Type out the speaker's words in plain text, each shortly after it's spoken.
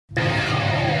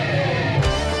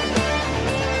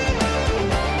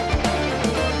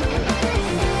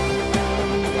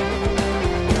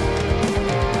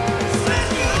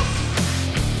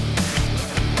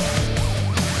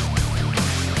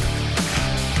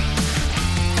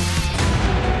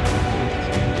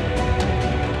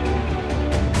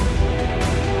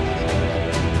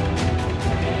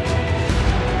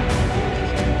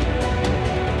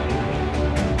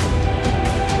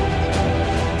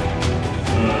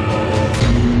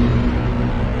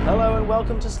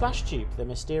welcome to Slash Tube, the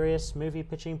mysterious movie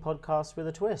pitching podcast with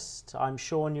a twist. I'm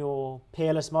Sean, your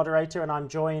peerless moderator, and I'm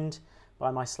joined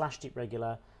by my Slash Tube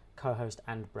regular co-host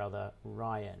and brother,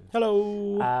 Ryan.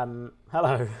 Hello.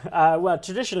 Hello. Well,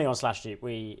 traditionally on Slash Tube,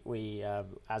 we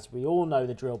as we all know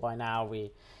the drill by now,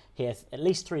 we hear at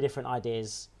least three different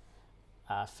ideas,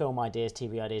 film ideas,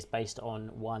 TV ideas based on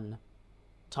one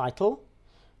title.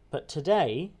 But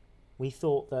today, we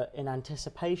thought that in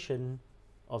anticipation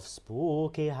of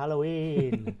spooky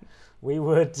Halloween, we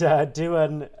would do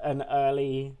an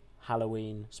early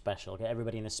Halloween special, get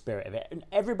everybody in the spirit of it. And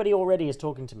everybody already is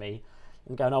talking to me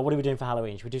and going, oh, what are we doing for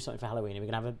Halloween? Should we do something for Halloween? We're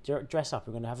going to have a dress up,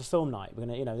 we're going to have a film night, we're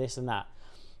going to, this and that.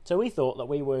 So we thought that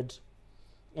we would,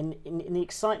 in the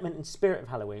excitement and spirit of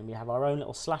Halloween, we have our own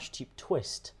little Slash Tube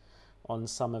twist on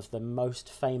some of the most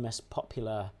famous,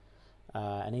 popular,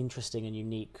 and interesting and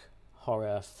unique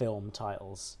horror film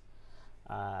titles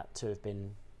to have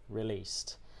been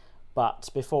released. But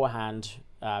beforehand,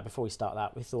 before we start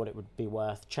that, we thought it would be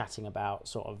worth chatting about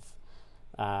sort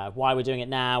of why we're doing it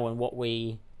now and what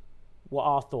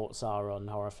our thoughts are on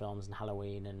horror films and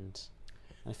Halloween and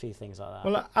a few things like that.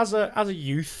 Well, as a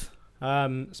youth,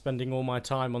 spending all my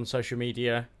time on social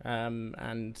media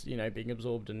and being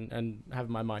absorbed and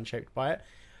having my mind shaped by it,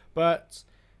 but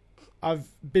I've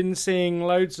been seeing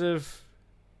loads of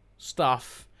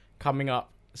stuff coming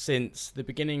up since the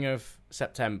beginning of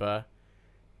September.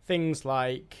 Things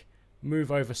like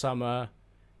Move Over Summer,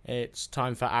 it's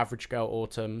time for Average Girl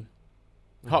Autumn,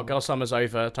 Hot Girl Summer's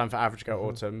over, time for Average Girl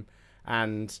Autumn,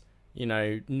 and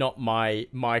not my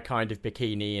kind of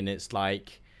bikini, and it's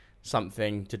like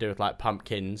something to do with like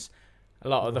pumpkins. A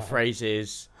lot of the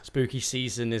phrases, spooky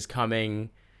season is coming,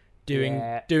 doing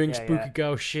spooky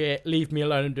girl shit, leave me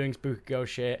alone, I'm doing spooky girl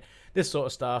shit, this sort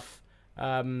of stuff.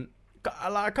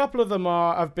 A couple of them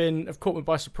have caught me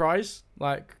by surprise.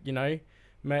 There's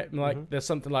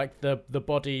something like the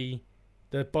body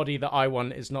that I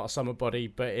want is not a summer body,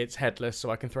 but it's headless,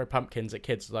 so I can throw pumpkins at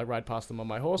kids as I ride past them on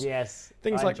my horse. Yes,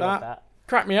 things like that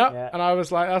crack me up, and I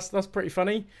was like, that's pretty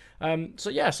funny.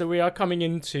 So we are coming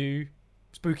into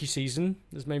spooky season,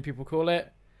 as many people call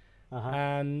it,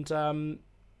 and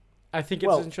I think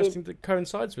it's interesting that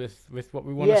coincides with what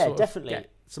we want to sort of get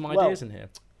some ideas in here.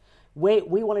 We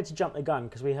wanted to jump the gun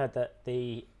because we heard that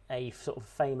a sort of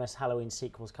famous Halloween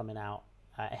sequel is coming out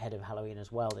ahead of Halloween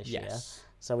as well this year.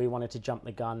 So we wanted to jump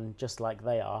the gun just like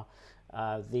they are.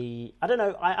 I don't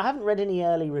know. I haven't read any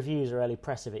early reviews or early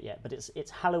press of it yet, but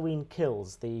it's Halloween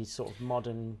Kills, the sort of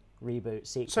modern reboot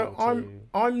sequel. So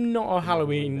I'm not a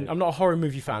Halloween. I'm not a horror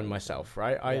movie fan myself,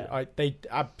 right? They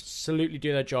absolutely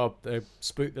do their job. They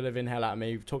spook the living hell out of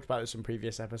me. We've talked about this in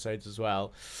previous episodes as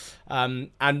well.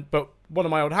 But one of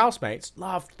my old housemates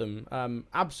loved them.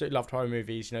 Absolutely loved horror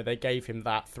movies. They gave him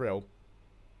that thrill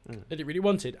that he really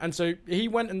wanted, and so he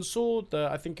went and saw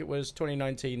I think it was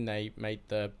 2019. They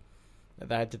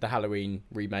did the Halloween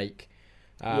remake.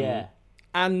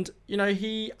 And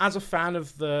he, as a fan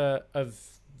of the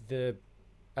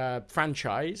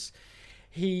franchise,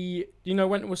 he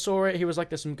went and saw it. He was like,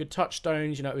 there's some good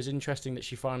touchstones. It was interesting that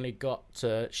she finally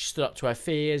she stood up to her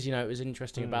fears. It was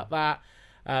interesting about that.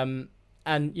 And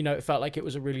it felt like it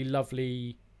was a really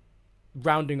lovely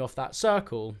rounding off that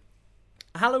circle.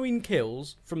 Halloween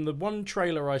Kills, from the one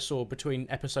trailer I saw between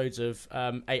episodes of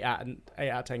 8 out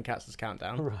of 10 Cats'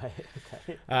 Countdown. Right.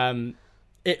 Okay.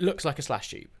 It looks like a Slash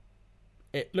Tube.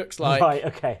 It looks like right.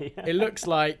 Okay. It looks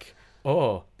like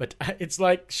but it's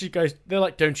like she goes. They're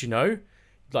like, don't you know?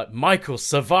 Like, Michael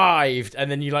survived,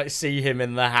 and then you like see him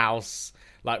in the house,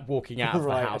 like walking out of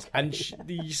the house, and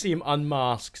you see him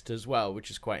unmasked as well,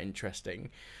 which is quite interesting.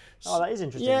 Oh, that is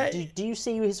interesting. Yeah. Do you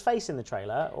see his face in the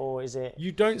trailer, or is it...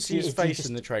 You don't see his face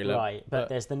in the trailer. Right, but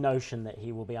there's the notion that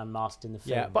he will be unmasked in the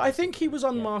film. Yeah, but I think he was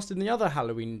unmasked in the other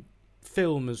Halloween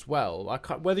film as well.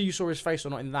 Whether you saw his face or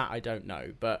not in that, I don't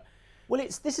know, but... Well,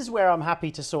 this is where I'm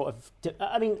happy to sort of...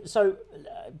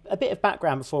 a bit of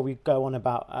background before we go on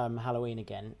about Halloween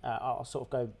again. I'll sort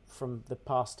of go from the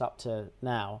past up to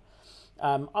now.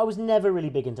 I was never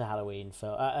really big into Halloween,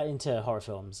 into horror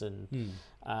films,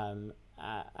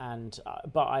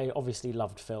 but I obviously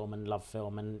loved film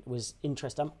and was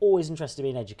interested. I'm always interested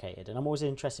in being educated, and I'm always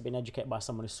interested in being educated by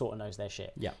someone who sort of knows their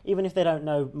shit. Yeah. Even if they don't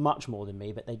know much more than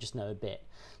me, but they just know a bit.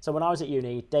 So when I was at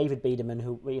uni, David Biederman,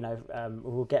 who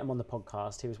we'll get him on the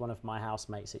podcast, he was one of my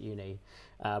housemates at uni.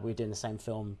 We were doing the same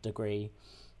film degree,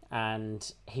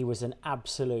 and he was an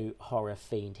absolute horror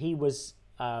fiend. He was.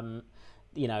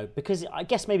 Because I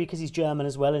guess maybe because he's German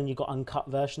as well, and you got uncut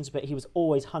versions, but he was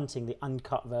always hunting the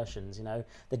uncut versions,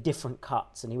 the different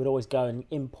cuts, and he would always go and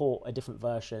import a different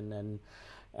version, and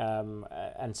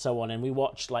and so on. And we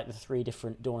watched like the 3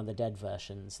 different Dawn of the Dead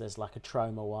versions. There's like a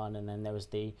Troma one, and then there was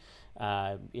the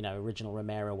original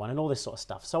Romero one, and all this sort of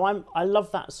stuff. So I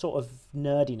love that sort of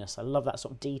nerdiness. I love that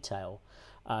sort of detail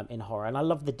in horror, and I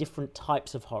love the different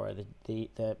types of horror.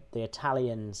 The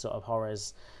Italian sort of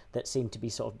horrors that seem to be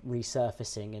sort of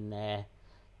resurfacing in there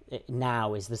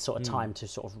now is the sort of time to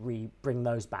sort of bring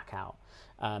those back out.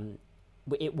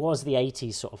 It was the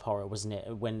 80s sort of horror, wasn't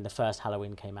it, when the first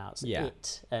Halloween came out? So yeah.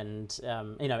 It and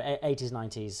 80s,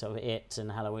 90s, sort of It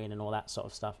and Halloween and all that sort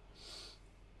of stuff.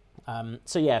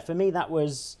 So yeah, for me that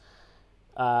was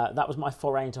my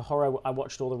foray into horror. I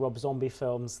watched all the Rob Zombie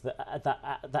films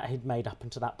that he'd made up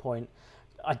until that point.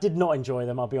 I did not enjoy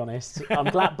them, I'll be honest. I'm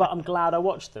glad I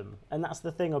watched them. And that's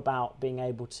the thing about being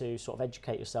able to sort of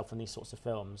educate yourself on these sorts of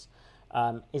films.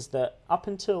 Is that up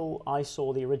until I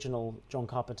saw the original John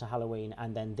Carpenter Halloween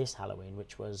and then this Halloween,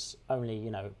 which was only,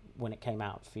 when it came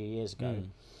out a few years ago,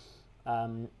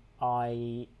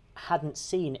 I hadn't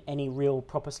seen any real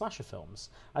proper slasher films.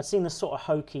 I'd seen the sort of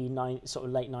hokey, sort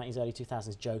of late 90s, early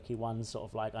 2000s jokey ones, sort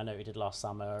of like I Know What You Did Last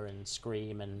Summer and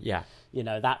Scream and,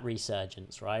 that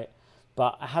resurgence, right?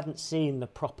 But I hadn't seen the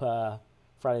proper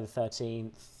Friday the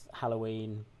 13th,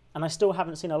 Halloween, and I still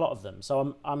haven't seen a lot of them.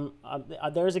 So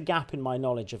there is a gap in my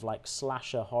knowledge of like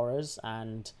slasher horrors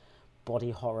and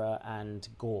body horror and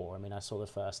gore. I mean, I saw the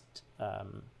first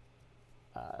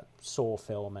Saw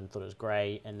film and thought it was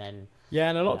great, and then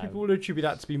and a lot of people would attribute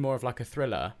that to be more of like a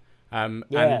thriller. And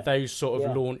those sort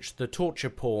of launched the torture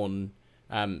porn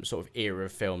sort of era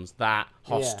of films. That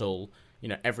Hostel,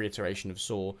 every iteration of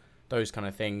Saw, those kind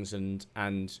of things, and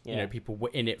people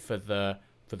were in it for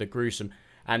the gruesome.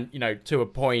 And, to a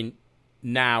point,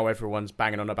 now everyone's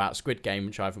banging on about Squid Game,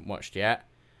 which I haven't watched yet.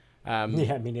 Me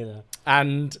neither.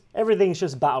 And everything's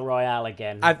just Battle Royale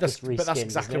again. But that's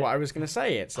exactly what I was going to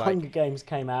say. It's like Hunger Games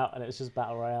came out, and it was just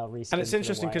Battle Royale reskin. And it's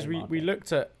interesting because we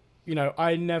looked at,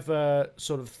 I never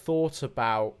sort of thought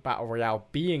about Battle Royale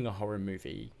being a horror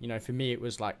movie. For me, it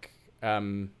was like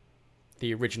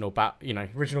the original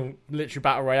literally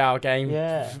Battle Royale game,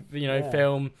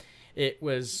 film. It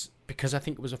was... because I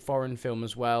think it was a foreign film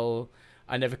as well.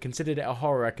 I never considered it a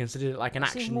horror. I considered it like an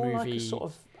action movie. Like a sort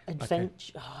of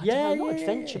adventure. Not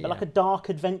adventure, but like a dark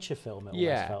adventure film. It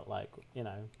almost felt like,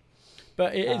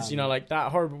 But it is, like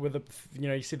that horror with the,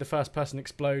 you see the first person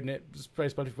explode, and it's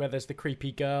supposed where there's the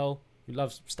creepy girl who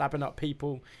loves stabbing up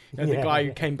people. The guy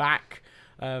who came back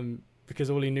because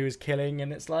all he knew is killing,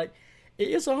 and it's like it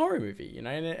is a horror movie,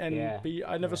 but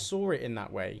I never saw it in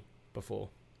that way before.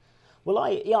 Well,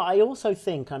 I also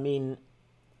think,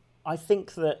 I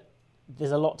think that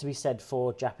there's a lot to be said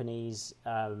for Japanese,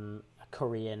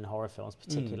 Korean horror films,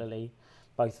 particularly.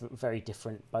 Both very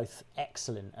different, both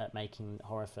excellent at making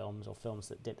horror films or films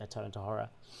that dip their toe into horror.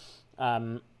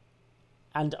 And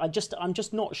I'm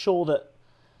just not sure that.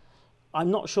 I'm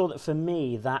not sure that for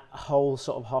me that whole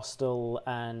sort of Hostel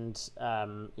and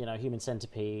Human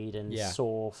Centipede and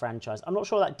Saw franchise, I'm not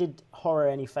sure that did horror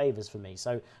any favors for me.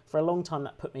 So for a long time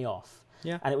that put me off.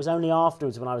 Yeah. And it was only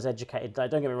afterwards when I was educated. Don't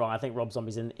get me wrong, I think Rob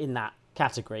Zombie's in that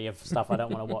category of stuff I don't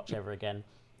want to watch ever again.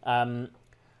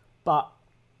 But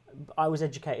I was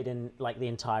educated in like the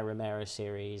entire Romero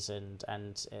series and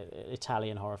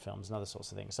Italian horror films and other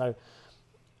sorts of things. So.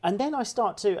 And then I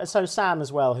start to... So Sam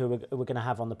as well, who we're going to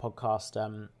have on the podcast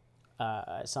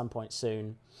at some point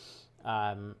soon.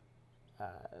 Sam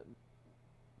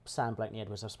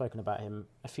Blakeney-Edwards, I've spoken about him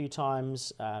a few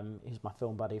times. He was my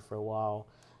film buddy for a while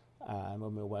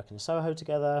when we were working in Soho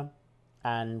together.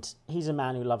 And he's a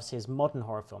man who loves his modern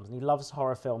horror films. And he loves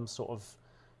horror films sort of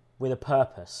with a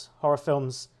purpose. Horror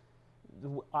films...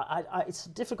 it's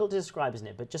difficult to describe, isn't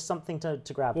it? But just something to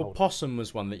grab hold of. Possum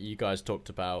was one that you guys talked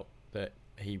about that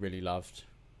he really loved.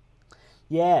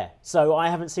 Yeah, so I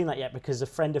haven't seen that yet because a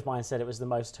friend of mine said it was the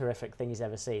most horrific thing he's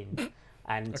ever seen,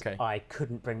 and I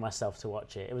couldn't bring myself to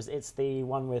watch it. It's the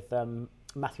one with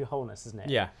Matthew Holness, isn't it?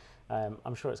 Yeah.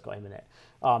 I'm sure it's got him in it.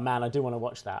 Oh man, I do want to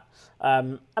watch that.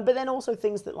 But then also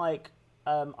things that like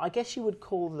I guess you would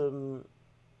call them,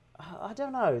 I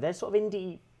don't know, they're sort of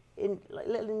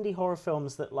little indie horror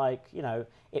films that like,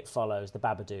 It Follows, The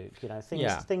Babadook,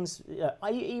 things,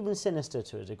 even Sinister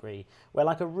to a degree, where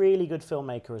like a really good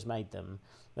filmmaker has made them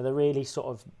with a really sort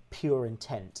of pure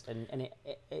intent, and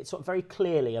it's sort of very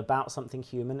clearly about something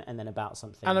human and then about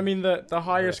something. And I mean the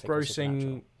highest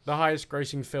grossing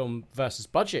film versus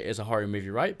budget is a horror movie,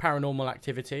 right? Paranormal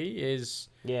Activity is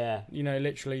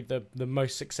literally the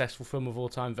most successful film of all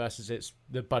time versus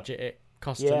the budget it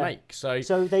cost to make. So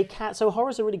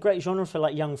horror's a really great genre for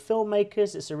like young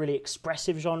filmmakers. It's a really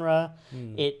expressive genre.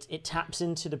 It taps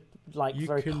into the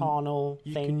carnal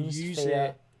things. You can use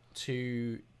it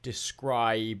to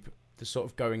describe the sort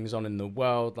of goings on in the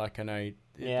world. Like I know,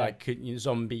 like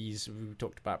zombies we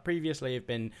talked about previously have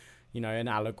been, an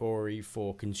allegory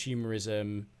for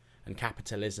consumerism and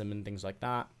capitalism and things like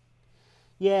that.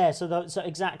 Yeah, so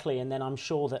exactly, and then I'm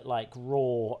sure that like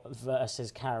Raw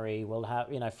versus Carrie will have,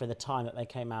 for the time that they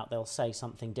came out, they'll say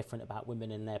something different about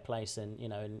women in their place and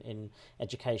in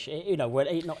education,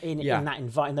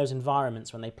 in those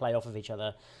environments when they play off of each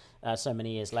other so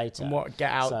many years later. And what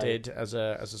Get Out did as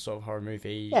a sort of horror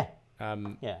movie,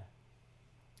 and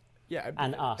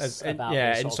Us about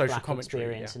in the social black commentary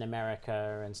experience in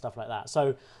America and stuff like that.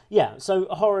 So so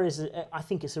horror is, I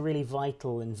think it's a really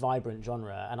vital and vibrant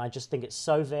genre, and I just think it's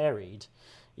so varied.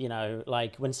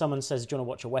 Like when someone says, "Do you want to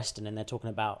watch a Western?" and they're talking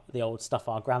about the old stuff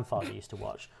our grandfather used to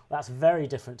watch, that's very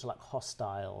different to like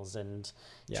Hostiles and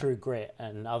True Grit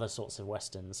and other sorts of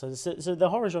Westerns. So the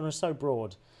horror genre is so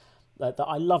broad that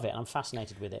I love it and I'm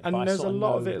fascinated with it. And there's a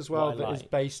lot of it as well that is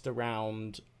based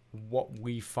around what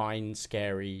we find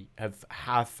scary,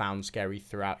 have found scary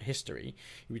throughout history.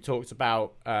 We talked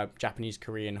about Japanese,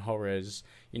 Korean horrors.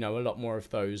 A lot more of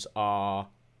those are,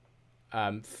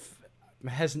 I'm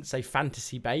hesitant to say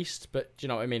fantasy based, but do you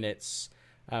know what I mean? It's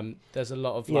there's a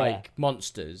lot of like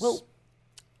monsters. Well,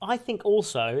 I think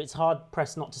also it's hard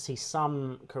pressed not to see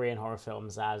some Korean horror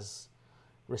films as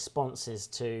responses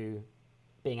to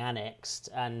being annexed,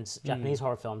 and Japanese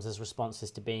horror films as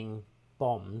responses to being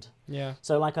bombed. Yeah.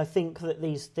 So like I think that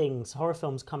these things, horror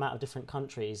films come out of different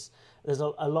countries. There's a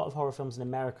lot of horror films in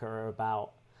America are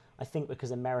about, I think because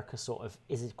America sort of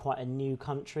is quite a new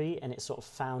country and it sort of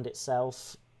found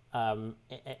itself,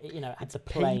 it had the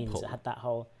planes, people. It had that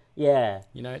whole,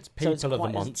 it's people so of the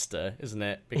monster, isn't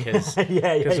it? Because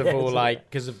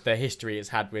because of the history it's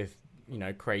had with,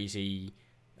 crazy,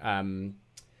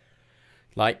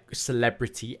 like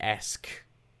celebrity-esque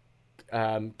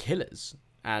killers.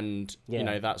 And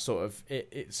that sort of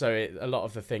a lot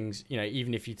of the things,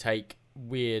 even if you take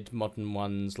weird modern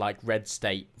ones like Red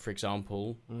State, for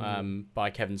example, by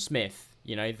Kevin Smith,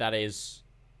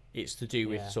 it's to do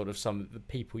with sort of some of the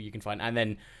people you can find. And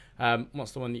then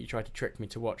what's the one that you tried to trick me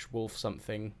to watch? Wolf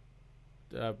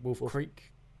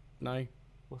Creek? No.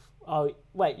 Oh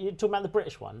wait, you're talking about the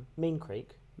British one, Mean Creek?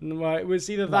 Well, it was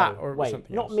either that or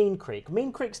something not else. Mean Creek.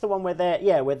 Mean Creek's the one where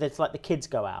where there's like the kids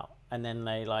go out. And then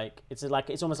they it's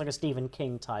almost like a Stephen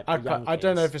King type. I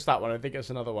don't know if it's that one. I think it's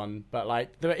another one. But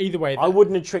like either way, I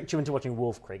wouldn't have tricked you into watching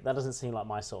Wolf Creek. That doesn't seem like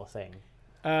my sort of thing.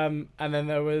 And then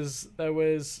there was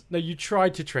no. You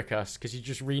tried to trick us because you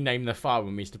just renamed the file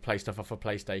when we used to play stuff off a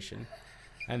PlayStation.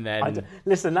 And then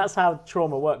listen, that's how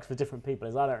trauma works for different people.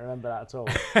 Is I don't remember that at all.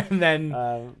 and then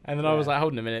I was like,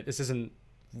 hold on a minute, this isn't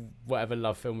whatever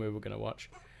love film we were going to watch.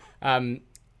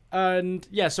 And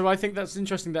so I think that's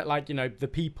interesting that the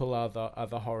people are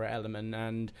the horror element,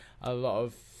 and a lot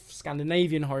of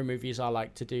Scandinavian horror movies are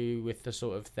like to do with the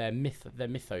sort of their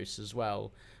mythos as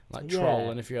well, like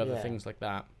Troll and a few other things like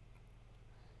that.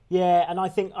 Yeah, and I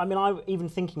even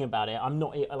thinking about it, I'm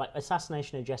not like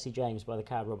Assassination of Jesse James by the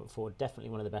coward Robert Ford, definitely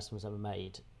one of the best ones ever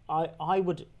made. I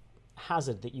would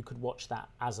hazard that you could watch that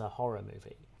as a horror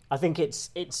movie. I think it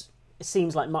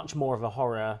seems like much more of a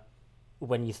horror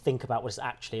when you think about what it's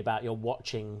actually about. You're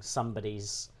watching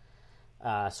somebody's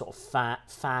sort of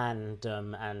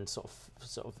fandom and sort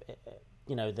of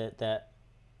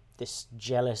this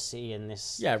jealousy and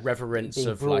this reverence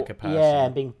of like a person,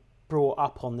 and being brought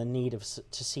up on the need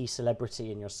to see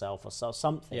celebrity in yourself or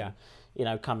something,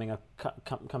 coming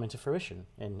to fruition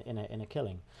in a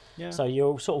killing. Yeah. So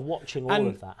you're sort of watching all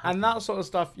of that happen. And that sort of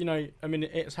stuff.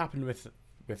 It's happened with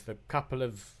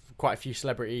quite a few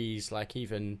celebrities, like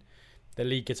even the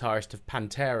lead guitarist of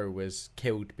Pantera was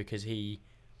killed because he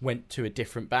went to a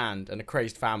different band, and a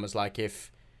crazed fan was like,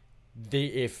 if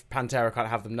Pantera can't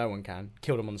have them, no one can.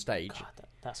 Killed them on stage. God,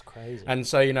 that's crazy. And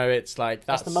so it's like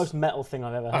that's the most metal thing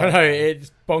I've ever heard. I know,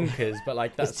 it's bonkers, but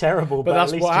like that's it's terrible. But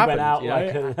that's at least what he happened,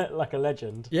 went out like a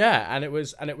legend. Yeah, and it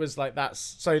was like that's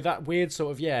so that weird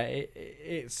sort of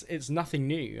it's nothing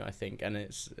new, I think, and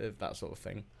it's that sort of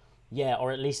thing. Yeah,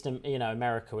 or at least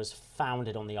America was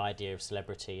founded on the idea of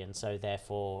celebrity, and so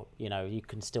therefore you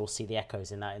can still see the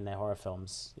echoes in their horror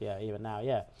films. Yeah, even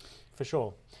now, for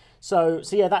sure. So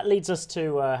that leads us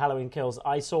to Halloween Kills.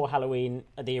 I saw Halloween,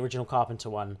 the original Carpenter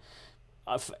one.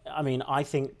 I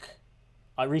think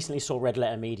I recently saw Red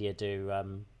Letter Media do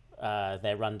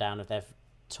their rundown of their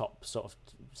top sort of,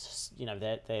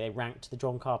 they ranked the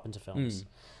John Carpenter films.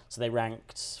 So they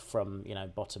ranked from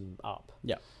bottom up.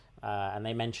 Yeah. And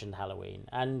they mentioned Halloween,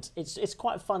 and it's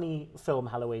quite a funny film,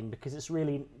 Halloween, because it's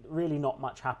really not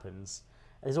much happens.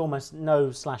 There's almost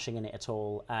no slashing in it at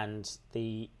all, and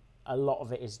the a lot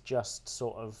of it is just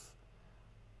sort of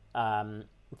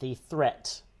the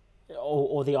threat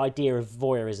or the idea of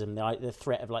voyeurism, the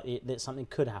threat of like that something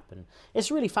could happen.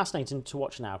 It's really fascinating to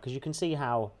watch now because you can see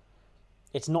how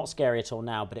it's not scary at all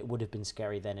now, but it would have been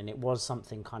scary then, and it was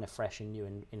something kind of fresh and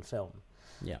new in film.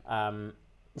 Yeah.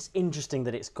 It's interesting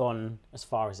that it's gone as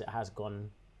far as it has gone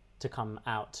to come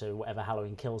out to whatever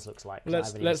Halloween Kills looks like.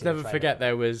 Let's never forget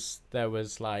there was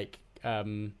like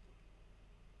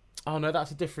oh no, that's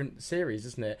a different series,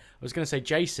 isn't it? I was going to say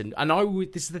Jason, and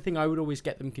this is the thing, I would always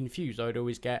get them confused. I would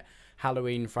always get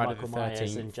Halloween, Friday Michael the 13th,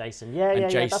 Myers and Jason. Yeah,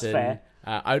 that's fair.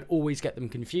 I would always get them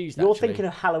confused. You're actually thinking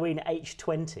of Halloween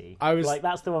H20. I was like,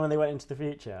 that's the one when they went into the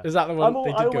future. Is that the one?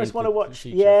 I almost want to watch.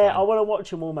 Future, yeah, I want to watch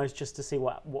them almost just to see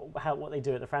what they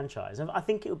do at the franchise. And I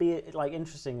think it would be like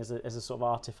interesting as a sort of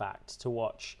artifact to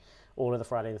watch all of the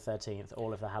Friday the 13th,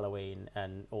 all of the Halloween,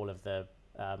 and all of the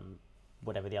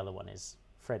whatever the other one is,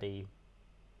 Freddy.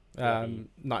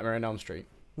 Nightmare on Elm Street.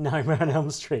 Nightmare on Elm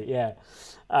Street. Yeah.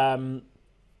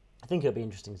 I think it'll be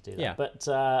interesting to do that. Yeah. But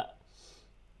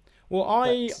well,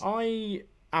 I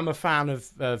am a fan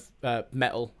of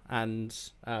metal and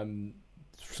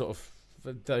sort of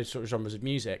those sort of genres of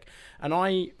music, and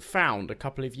I found a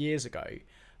couple of years ago,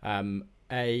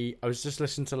 I was just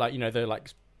listening to the like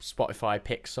Spotify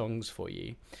pick songs for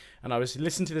you, and I was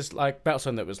listening to this like metal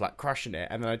song that was like crushing it,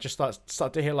 and then I just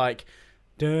started to hear like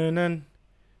dun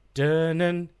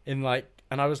dun in like.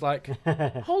 And I was like,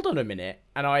 hold on a minute.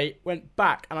 And I went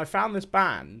back and I found this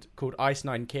band called Ice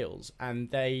Nine Kills.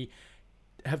 And they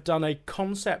have done a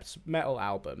concept metal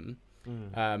album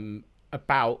called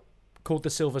The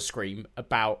Silver Scream,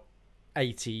 about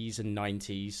 80s and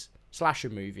 90s slasher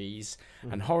movies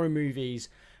and horror movies.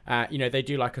 They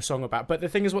do like a song about... But the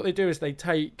thing is, what they do is they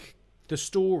take the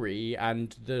story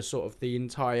and the sort of the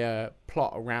entire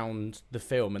plot around the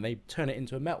film and they turn it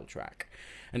into a metal track.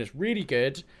 And it's really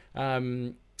good.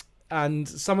 And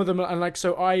some of them are like,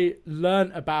 so I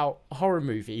learnt about horror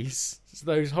movies,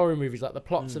 those horror movies, like the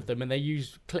plots of them, and they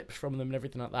use clips from them and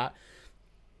everything like that.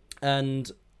 And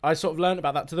I sort of learnt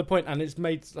about that to the point, and it's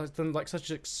made like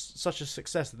such a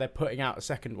success that they're putting out a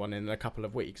second one in a couple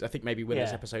of weeks. I think maybe when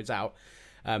this episode's out,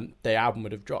 the album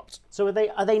would have dropped. So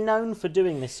are they known for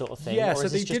doing this sort of thing? Yeah, or so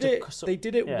is they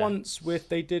did it once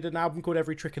they did an album called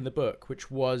Every Trick in the Book, which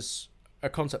was a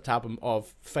concept album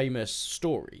of famous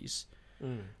stories,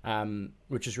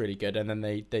 which is really good. And then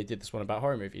they did this one about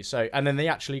horror movies. So, and then they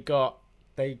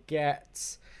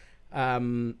get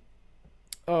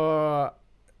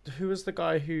who was the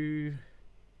guy who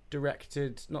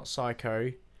directed not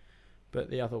Psycho,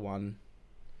 but the other one?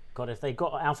 God, if they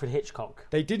got Alfred Hitchcock,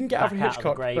 they didn't get Alfred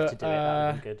Hitchcock, but to do it,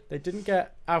 that would be good. They didn't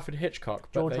get Alfred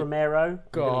Hitchcock. George Romero. I'm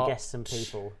going to guess some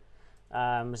people.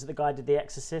 Was it the guy who did The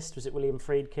Exorcist? Was it William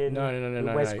Friedkin?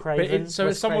 No. Wes Craven? So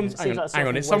it's someone's... Hang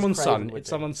on. It's someone's son. It's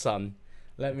someone's son.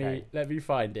 Let me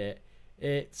find it.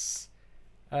 It's...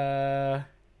 it's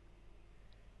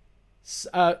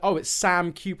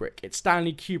Sam Kubrick. It's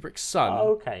Stanley Kubrick's son.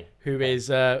 Oh, okay. Who is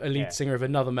a lead singer of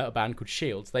another metal band called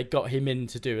Shields. They got him in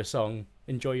to do a song,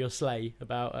 Enjoy Your Sleigh,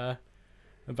 about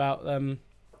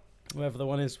whoever the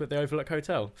one is with the Overlook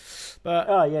Hotel. But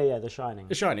The Shining.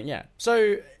 The Shining, yeah.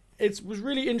 So it was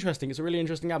really interesting. It's a really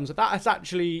interesting album. So that has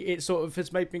actually, it sort of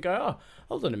has made me go, oh,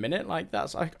 hold on a minute. Like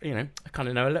I kind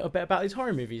of know a little bit about these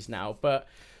horror movies now, but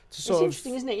it's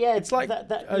interesting, isn't it? Yeah, it's like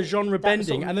a genre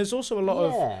bending, and there's also a lot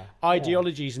of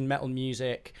ideologies in metal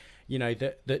music,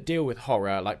 that deal with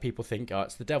horror. Like people think,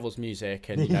 it's the devil's music,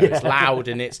 and it's loud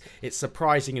and it's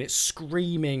surprising and it's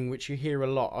screaming, which you hear a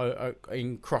lot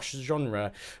in cross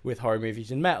genre with horror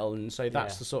movies and metal, and so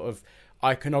that's the sort of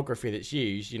iconography that's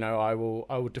used. I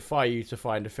will defy you to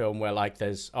find a film where like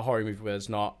there's a horror movie where there's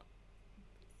not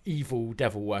evil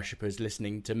devil worshippers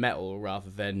listening to metal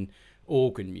rather than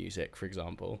organ music, for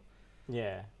example.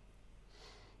 Yeah.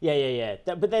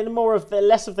 But then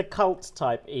less of the cult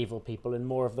type evil people and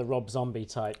more of the Rob Zombie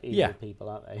type evil people,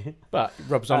 aren't they? But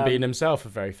Rob Zombie in himself, a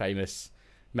very famous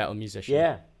metal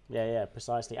musician. Yeah,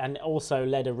 precisely. And also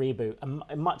led a reboot,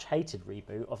 a much hated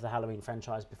reboot of the Halloween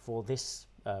franchise before this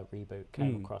reboot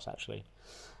came across, actually.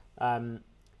 So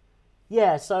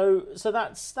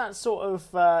that's sort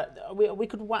of we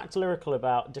could wax lyrical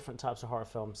about different types of horror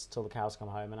films till the cows come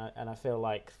home, and I feel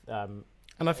like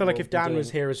if Dan was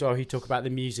here as well, he'd talk about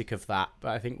the music of that.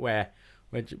 But I think we're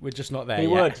just not there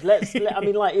yet. He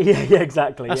would.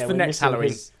 Exactly. That's for next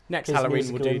Halloween. Next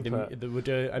Halloween we'll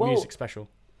do a music special.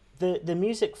 The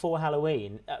music for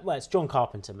Halloween, it's John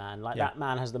Carpenter, man. That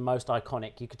man has the most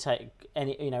iconic. You could take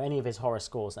any of his horror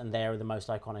scores, and they're the most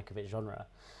iconic of its genre.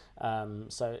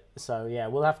 So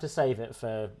we'll have to save it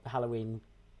for Halloween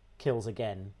Kills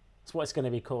Again, That's what it's going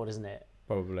to be called, isn't it?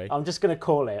 Probably. I'm just going to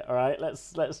call it. All right.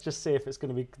 Let's just see if it's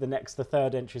going to be the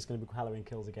third entry is going to be Halloween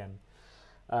Kills again.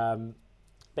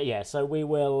 But yeah, so we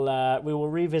will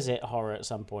revisit horror at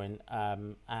some point,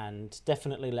 and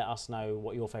definitely let us know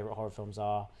what your favourite horror films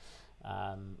are.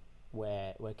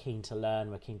 We're keen to learn.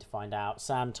 We're keen to find out.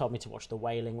 Sam told me to watch The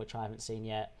Wailing, which I haven't seen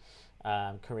yet.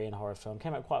 Korean horror film,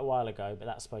 came out quite a while ago, but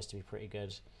that's supposed to be pretty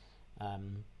good.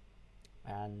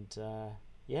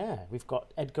 Yeah, we've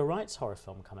got Edgar Wright's horror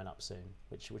film coming up soon,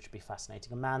 which would be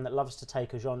fascinating. A man that loves to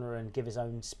take a genre and give his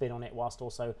own spin on it whilst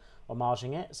also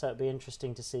homaging it. So it'd be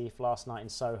interesting to see if Last Night in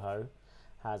Soho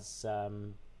has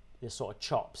the sort of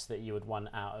chops that you would want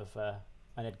out of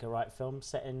an Edgar Wright film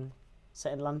set in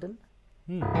London.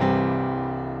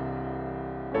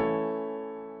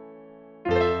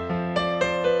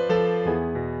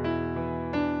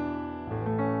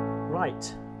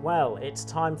 Right, well, it's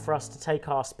time for us to take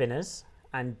our spinners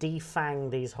and defang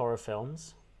these horror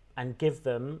films and give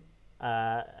them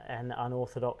an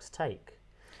unorthodox take.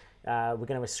 We're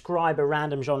going to ascribe a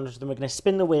random genre to them. We're going to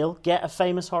spin the wheel, get a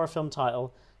famous horror film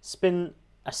title, spin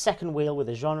a second wheel with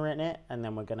a genre in it, and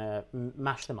then we're going to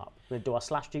mash them up. We're going to do our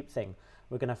slash dupe thing.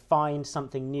 We're going to find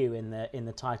something new in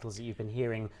the titles that you've been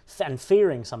hearing and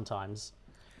fearing sometimes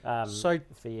for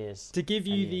years. To give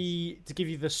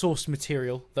you the source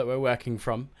material that we're working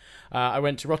from, I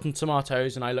went to Rotten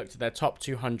Tomatoes and I looked at their top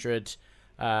 200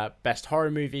 best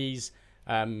horror movies,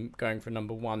 going from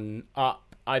number 1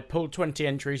 up. I pulled 20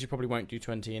 entries. You probably won't do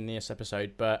 20 in this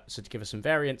episode, but so to give us some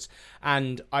variance.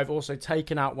 And I've also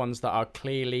taken out ones that are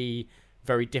clearly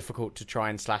very difficult to try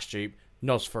and slash dupe.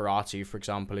 Nosferatu, for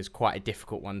example, is quite a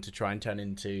difficult one to try and turn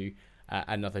into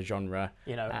another genre.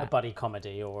 A buddy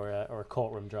comedy or a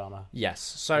courtroom drama. Yes.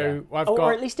 So yeah.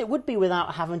 Or at least it would be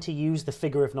without having to use the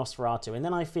figure of Nosferatu. And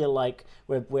then I feel like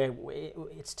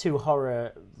it's too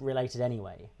horror related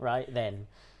anyway, right? Then.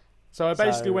 So I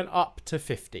basically went up to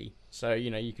 50. So,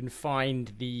 you can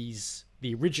find the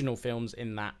original films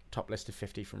in that top list of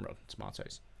 50 from Rotten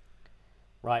Tomatoes.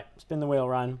 Right. Spin the wheel,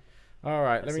 Ryan. All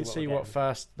right. Let me see what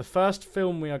first. The first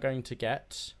film we are going to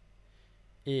get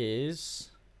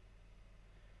is...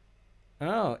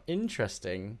 Oh,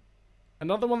 interesting.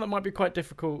 Another one that might be quite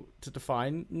difficult to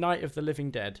define, Night of the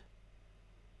Living Dead.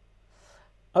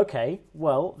 Okay,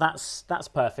 well, that's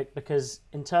perfect, because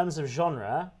in terms of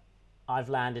genre, I've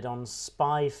landed on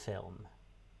spy film.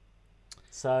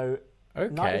 So,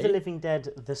 okay. Night of the Living Dead,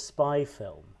 the spy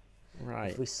film.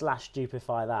 Right. If we slash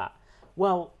dupify that.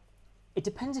 Well, it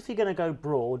depends if you're going to go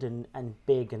broad and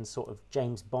big and sort of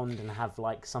James Bond and have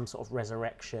like some sort of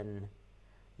resurrection,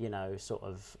 sort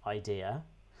of idea.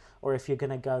 Or if you're going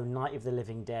to go Night of the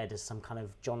Living Dead as some kind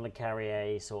of John le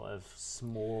Carrier sort of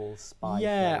small spy film.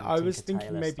 Yeah, I was Tinker thinking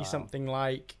Tailor maybe style. something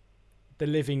like The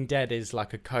Living Dead is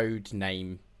like a code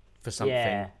name for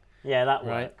something. Yeah, that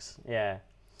right? works. Yeah.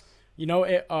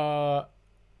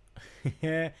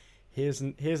 Here's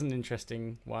an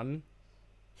interesting one.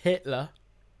 Hitler,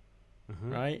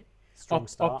 right? Strong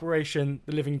start. Operation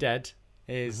The Living Dead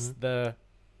is they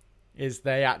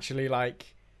actually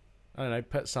like, I don't know,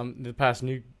 put the person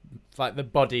who like the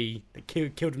body that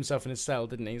killed himself in his cell,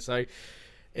 didn't he? So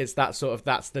it's that sort of,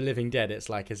 that's The Living Dead. It's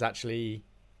like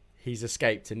he's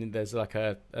escaped and there's like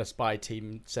a spy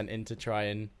team sent in to try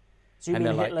and. So you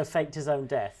mean Hitler faked his own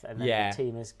death, and then Yeah. the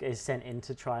team is sent in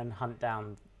to try and hunt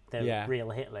down the real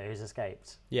Hitler who's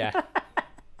escaped? Yeah.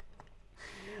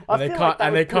 I they feel can't- like that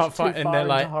and would they can't push too fight- and far they're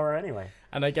into like- horror anyway.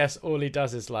 And I guess all he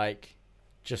does is like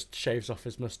just shaves off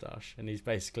his mustache and he's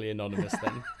basically anonymous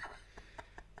then.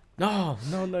 No.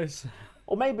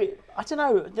 Or maybe, I don't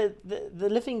know, the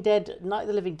Living Dead, Night of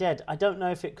the Living Dead, I don't know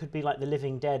if it could be like the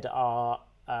Living Dead are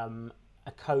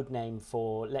a code name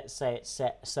for, let's say it's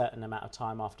set a certain amount of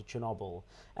time after Chernobyl,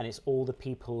 and it's all the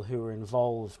people who were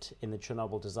involved in the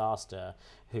Chernobyl disaster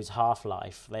whose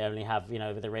half-life, they only have,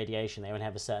 with the radiation, they only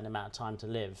have a certain amount of time to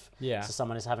live. Yeah. So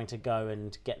someone is having to go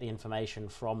and get the information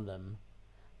from them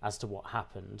as to what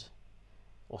happened,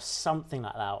 or something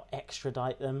like that, or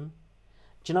extradite them.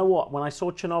 Do you know what? When I saw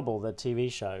Chernobyl, the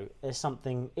TV show, there's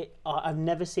something... I've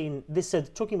never seen...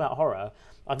 talking about horror,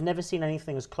 I've never seen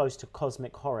anything as close to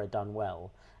cosmic horror done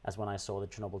well as when I saw the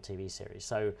Chernobyl TV series.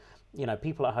 So,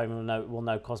 people at home will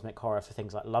know cosmic horror for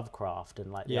things like Lovecraft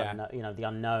and like the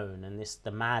unknown and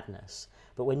the madness.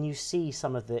 But when you see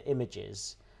some of the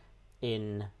images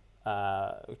in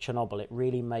Chernobyl, it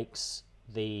really makes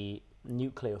the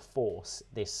nuclear force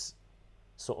this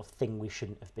sort of thing we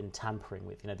shouldn't have been tampering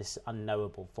with, this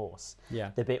unknowable force.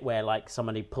 Yeah. The bit where like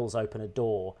somebody pulls open a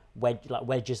door,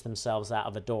 wedges themselves out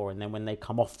of a door, and then when they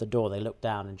come off the door, they look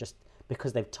down and just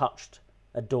because they've touched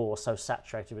a door so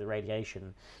saturated with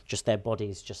radiation, just their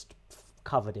bodies just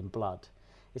covered in blood.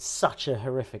 It's such a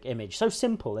horrific image, so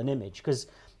simple an image, because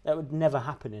that would never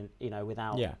happen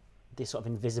without this sort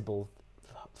of invisible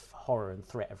horror and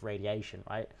threat of radiation,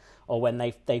 right? Or when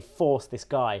they force this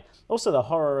guy. Also, the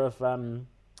horror of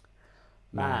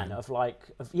denial. of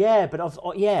like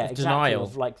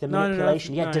the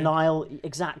manipulation, No. denial,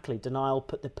 exactly, denial,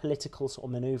 put the political sort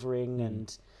of maneuvering,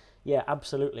 and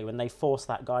absolutely, when they force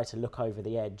that guy to look over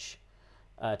the edge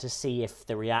to see if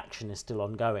the reaction is still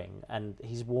ongoing, and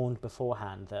he's warned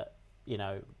beforehand that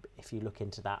if you look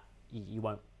into that, you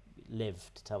won't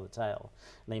live to tell the tale.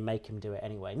 And they make him do it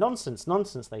anyway. Nonsense,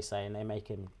 they say, and they make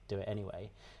him do it anyway.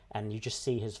 And you just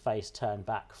see his face turn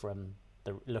back from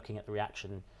looking at the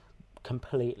reaction,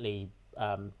 completely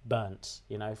burnt,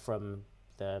 from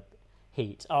the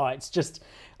heat. Oh, it's just,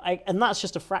 and that's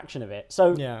just a fraction of it.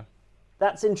 So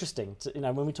that's interesting.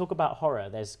 When we talk about horror,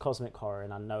 there's cosmic horror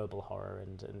and unknowable horror,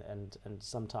 and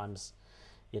sometimes,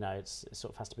 it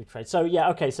sort of has to be portrayed. So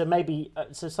so maybe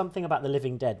something about the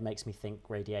living dead makes me think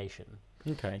radiation.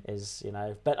 Okay. Is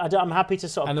but I'm happy to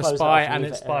sort of and the close spy it off and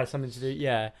it's spy something to do.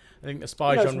 Yeah, I think the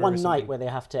spy it's genre. one is night something... where they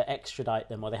have to extradite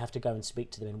them, or they have to go and speak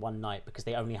to them in one night because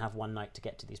they only have one night to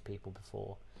get to these people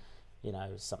before,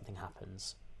 something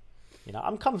happens.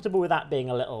 I'm comfortable with that being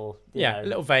a little, a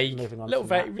little vague, moving on, little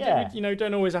vague. That. We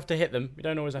don't always have to hit them. We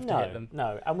don't always have to hit them.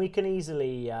 No, and we can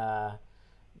easily.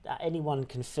 Anyone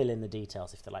can fill in the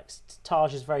details if they like.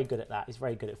 Taj is very good at that. He's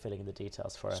very good at filling in the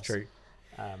details for us. It's true.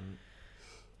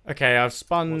 Okay, I've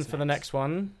spun for the next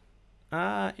one.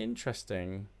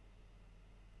 Interesting.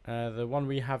 The one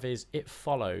we have is It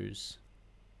Follows.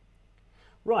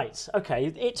 Right.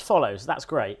 Okay. It Follows. That's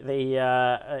great.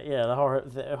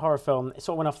 The horror film. It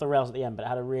sort of went off the rails at the end, but it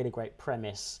had a really great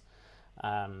premise.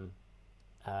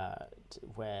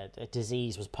 Where a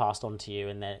disease was passed on to you,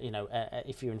 and then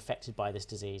if you're infected by this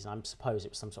disease, and I suppose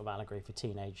it was some sort of allegory for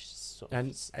teenage sort of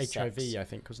and sex. HIV, I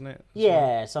think, wasn't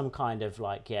it? Some kind of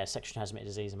sexually transmitted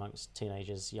disease amongst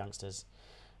teenagers, youngsters.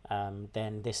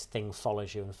 Then this thing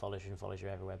follows you and follows you and follows you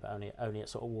everywhere, but only at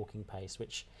sort of walking pace.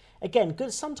 Which, again,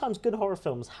 sometimes good horror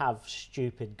films have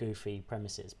stupid, goofy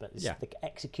premises, but it's the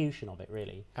execution of it,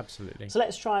 really. Absolutely. So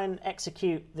let's try and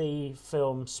execute the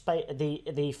film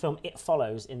the film It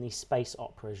Follows in the space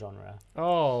opera genre.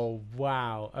 Oh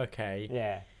wow! Okay.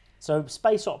 Yeah. So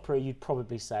space opera, you'd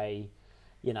probably say,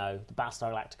 the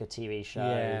Battlestar Galactica TV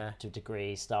show, to a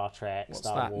degree, Star Trek, What's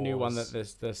Star that Wars. new one that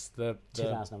the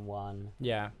 2001.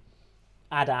 Yeah.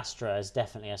 Ad Astra is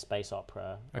definitely a space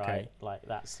opera, right? Okay. Like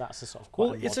that's a sort of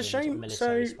quite it's a modern shame.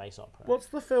 military So space opera. what's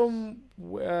the film?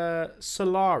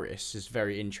 Solaris is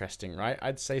very interesting, right?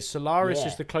 I'd say Solaris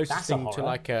is the closest thing to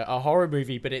like a horror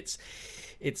movie, but it's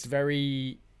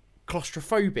very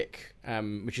claustrophobic,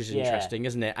 which is interesting,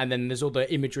 isn't it? And then there's all the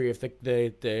imagery of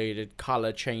the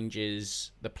color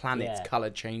changes, the planet's color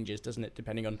changes, doesn't it?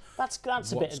 Depending on that's a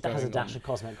bit that has a dash of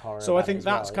cosmic horror. So I think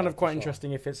that's kind of quite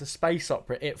interesting. If it's a space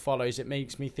opera, It Follows. It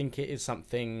makes me think it is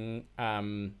something.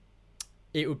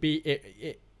 It would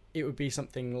be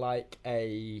something like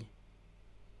a.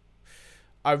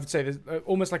 I would say there's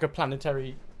almost like a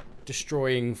planetary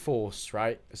destroying force,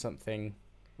 right? Something.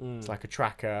 It's like a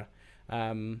tracker.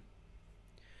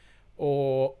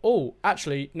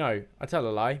 Actually, no, I tell a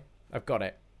lie. I've got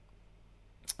it.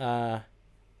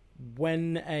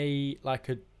 When a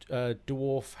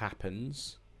dwarf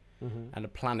happens and a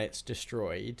planet's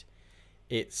destroyed,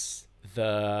 it's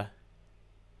the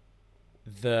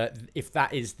if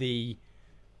that is the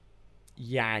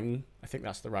yang, I think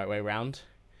that's the right way around.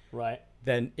 Right.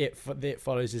 Then it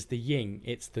follows as the yin.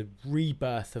 It's the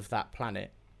rebirth of that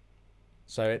planet.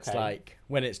 So it's like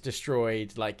when it's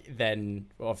destroyed, like then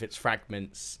of its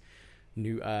fragments,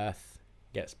 new Earth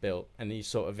gets built, and these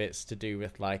sort of it's to do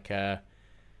with like a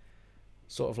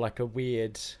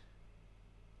weird.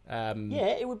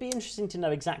 It would be interesting to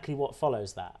know exactly what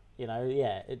follows that.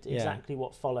 Exactly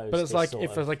what follows. But it's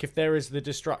like if there is the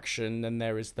destruction, then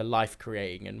there is the life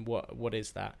creating, and what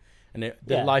is that? And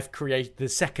the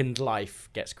second life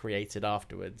gets created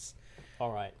afterwards.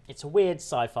 All right, it's a weird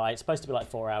sci-fi. It's supposed to be like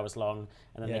 4 hours long,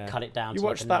 and then they cut it down. You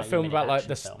watched that film about like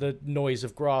the noise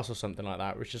of grass or something like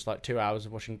that, which is just like 2 hours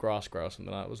of watching grass grow or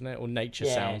something like that, wasn't it? Or nature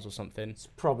sounds or something. It's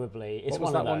probably it's what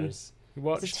one was of that those. You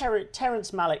watched? It's a Terrence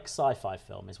Malick sci-fi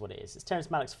film, is what it is. It's Terrence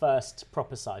Malick's first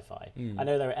proper sci-fi. I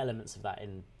know there are elements of that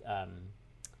in. I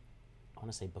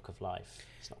want to say Book of Life.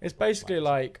 It's basically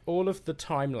like all of the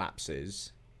time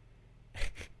lapses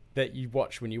that you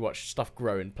watch when you watch stuff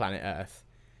grow in planet Earth.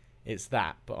 It's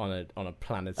that, but on a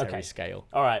planetary scale.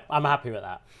 All right, I'm happy with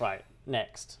that. Right,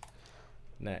 next.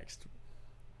 Next.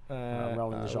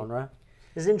 Rolling the genre.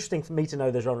 It's interesting for me to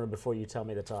know the genre before you tell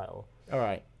me the title. All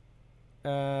right.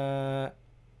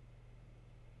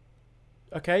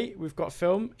 Okay, we've got a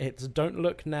film. It's Don't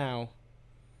Look Now.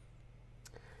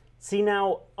 See,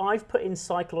 now, I've put in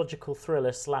psychological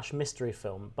thriller / mystery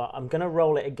film, but I'm going to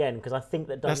roll it again because I think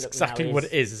that That's exactly what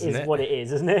it is, isn't it? Is what it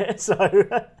is, isn't it? So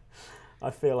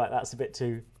I feel like that's a bit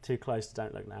too close to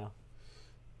Don't Look Now.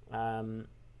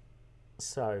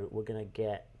 So we're going to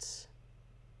get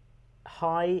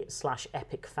high /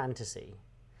 epic fantasy.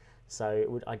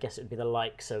 So I guess it would be the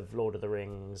likes of Lord of the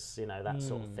Rings, that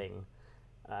sort of thing.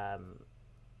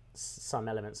 Some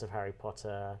elements of Harry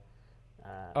Potter.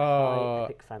 High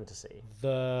epic fantasy.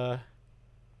 The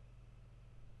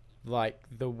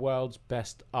world's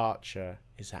best archer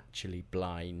is actually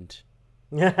blind.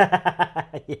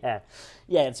 yeah.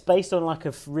 It's based on like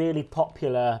a really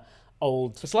popular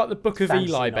old. It's like the Book of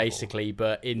Eli, novel. Basically,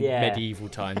 but in medieval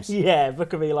times. Yeah,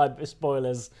 Book of Eli.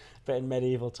 Spoilers, but in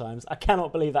medieval times. I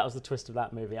cannot believe that was the twist of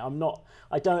that movie. I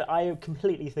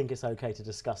completely think it's okay to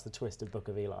discuss the twist of Book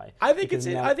of Eli. I think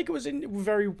it was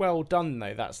very well done,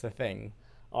 though. That's the thing.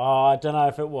 Oh, I don't know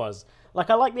if it was. Like,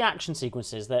 I like the action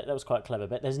sequences. That was quite clever,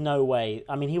 but there's no way.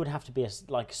 I mean, he would have to be a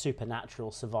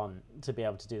supernatural savant to be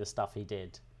able to do the stuff he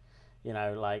did.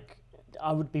 Like,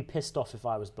 I would be pissed off if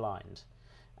I was blind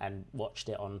and watched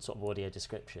it on sort of audio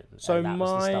description. So and that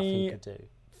was the stuff he could do.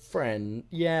 Friend,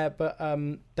 but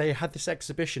they had this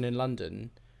exhibition in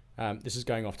London. This is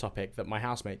going off topic, that my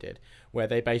housemate did, where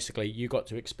you got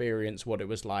to experience what it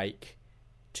was like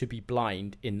to be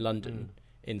blind in London.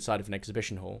 Inside of an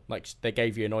exhibition hall. Like, they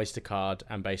gave you an Oyster card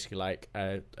and basically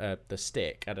the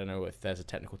stick. I don't know if there's a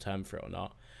technical term for it or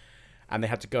not. And they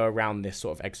had to go around this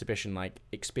sort of exhibition, like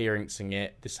experiencing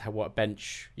it. What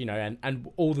bench, and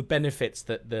all the benefits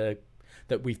that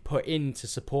we've put in to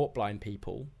support blind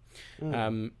people.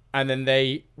 And then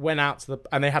they went out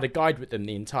and they had a guide with them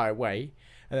the entire way.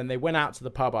 And then they went out to the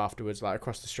pub afterwards, like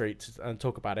across the street, and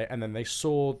talk about it. And then they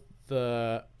saw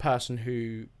the person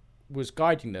who was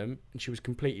guiding them, and she was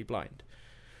completely blind.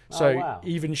 So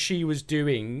even she was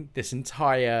doing this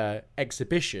entire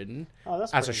exhibition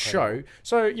as a show.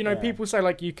 So people say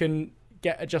like you can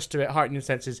adjust to it, heightened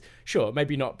senses. Sure,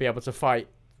 maybe not be able to fight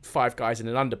 5 guys in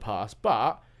an underpass,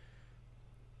 but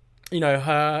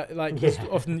her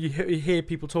often you hear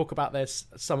people talk about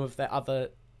some of their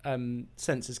other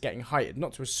senses getting heightened,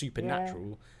 not to a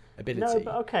supernatural ability. No,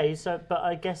 but okay. But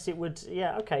I guess it would.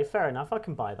 Yeah, okay, fair enough. I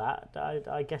can buy that.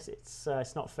 I guess it's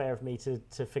not fair of me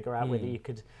to figure out whether you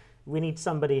could. We need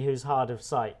somebody who's hard of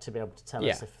sight to be able to tell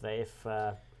us if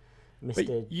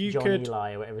Mr. John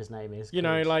Eli or whatever his name is.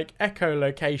 Like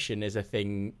echolocation is a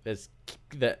thing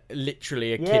that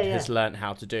literally a kid has learnt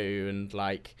how to do, and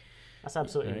like that's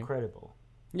absolutely incredible.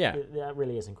 Yeah, that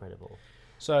really is incredible.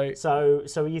 So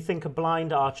you think a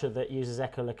blind archer that uses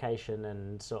echolocation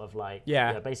and sort of like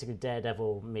basically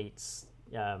Daredevil meets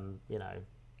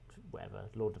whatever,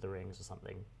 Lord of the Rings or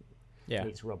something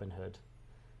meets Robin Hood.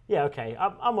 Yeah, okay,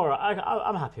 I'm all right.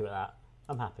 I'm happy with that.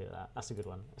 That's a good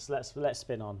one. So let's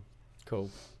spin on. Cool.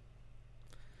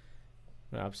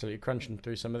 We're absolutely crunching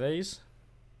through some of these.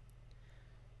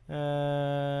 We're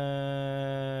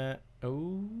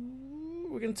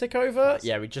going to tick over.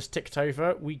 Yeah, we just ticked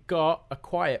over. We got A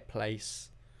Quiet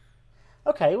Place.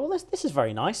 Okay, well this is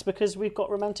very nice because we've got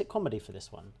romantic comedy for this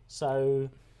one. So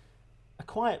A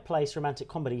Quiet Place romantic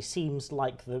comedy seems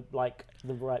like the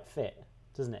right fit,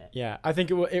 doesn't it? Yeah, I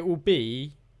think it will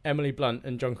be Emily Blunt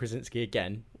and John Krasinski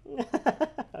again.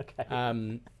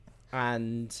 Okay.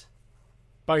 And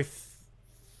both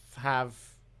have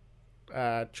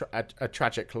a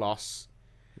tragic loss,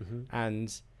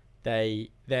 and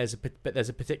there's a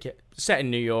particular set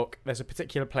in New York. There's a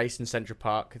particular place in Central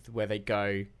Park where they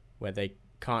go, where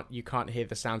you can't hear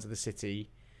the sounds of the city,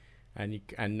 and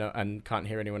can't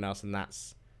hear anyone else, and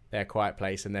that's their quiet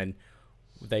place. And then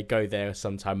they go there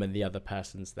sometime when the other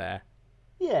person's there.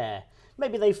 Yeah,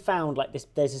 maybe they found like this.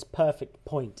 There's this perfect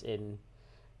point in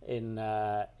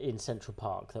Central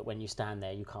Park that when you stand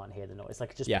there you can't hear the noise,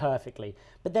 like just perfectly.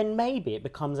 But then maybe it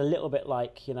becomes a little bit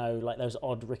like like those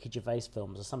odd Ricky Gervais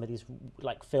films, or some of these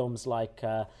like films like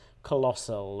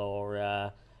Colossal,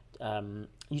 or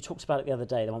you talked about it the other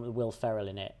day, the one with Will Ferrell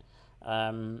in it.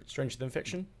 Stranger Than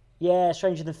Fiction. Yeah,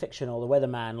 Stranger Than Fiction, or The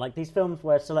Weatherman. Like these films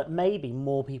where maybe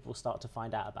more people start to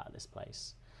find out about this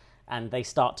place. And they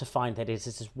start to find that it's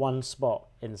this one spot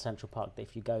in Central Park that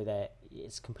if you go there,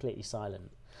 it's completely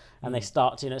silent. And they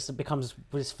start to, it becomes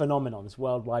this phenomenon, this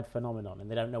worldwide phenomenon, and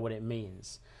they don't know what it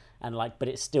means. And but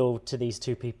it's still, to these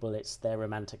two people, it's their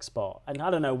romantic spot. And I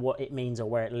don't know what it means or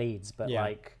where it leads, but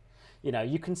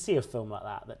you can see a film like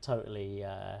that totally,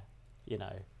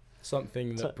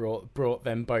 Something that brought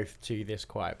them both to this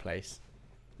quiet place.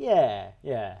 Yeah.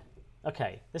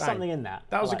 Okay, there's Bang. something in that.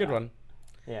 That was a good one.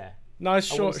 Yeah. Nice,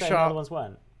 short, The other sharp. ones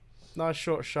weren't. Nice,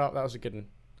 short, sharp. That was a good one.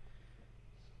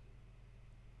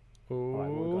 Ooh. All right,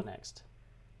 what we got next?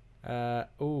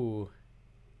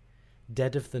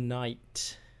 Dead of the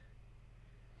Night.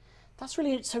 That's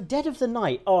really so. Dead of the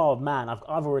Night. Oh man, I've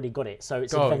already got it. So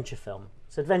it's adventure film.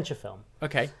 It's adventure film.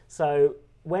 Okay. So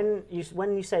when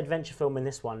you say adventure film in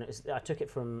this one, I took it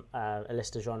from a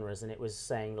list of genres, and it was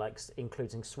saying like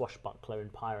including swashbuckler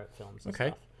and pirate films and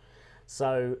stuff.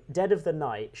 So Dead of the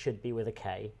Night should be with a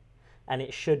K, and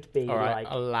it should be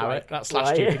I'll allow it. That's slash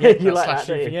like, tubing it. you That's like slash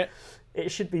that, tubing it. It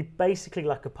should be basically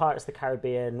like a Pirates of the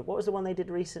Caribbean. What was the one they did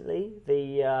recently?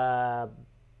 The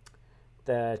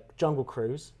Jungle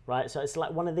Cruise, right? So it's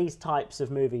like one of these types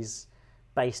of movies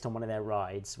based on one of their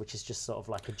rides, which is just sort of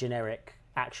like a generic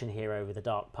action hero with a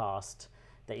dark past.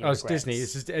 That he it's regrets. Disney.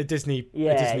 This is a Disney.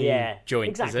 Yeah, a Disney yeah, joint.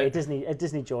 Exactly, Is it? a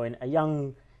Disney joint. A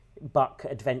young buck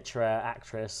adventurer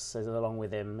actress is along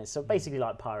with him. It's so basically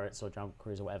like Pirates or Jungle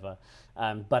Cruise or whatever,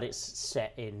 but it's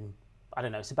set in. I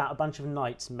don't know. It's about a bunch of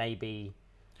knights, maybe.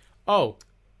 Oh,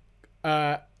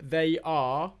 they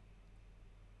are.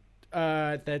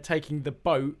 They're taking the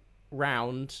boat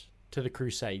round to the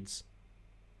Crusades.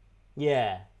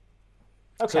 Yeah.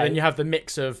 Okay. So then you have the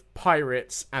mix of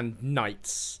pirates and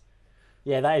knights.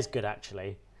 Yeah, that is good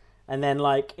actually. And then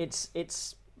like it's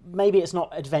maybe it's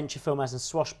not adventure film as in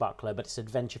swashbuckler, but it's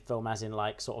adventure film as in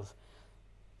like sort of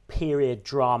period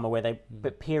drama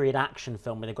but period action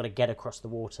film where they've got to get across the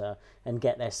water and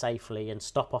get there safely and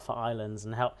stop off at islands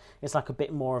and help. It's like a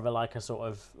bit more of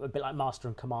a bit like Master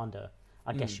and Commander.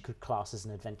 I guess you could class as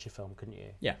an adventure film, couldn't you?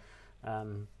 Yeah.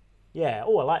 Yeah.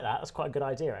 Oh, I like that. That's quite a good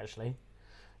idea actually.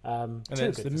 And then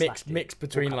it's the mix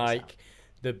between like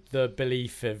the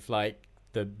belief of like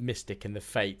the mystic and the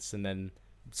fates, and then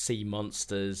sea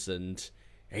monsters and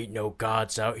ain't no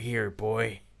gods out here,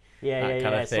 boy. Yeah.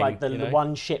 It's like the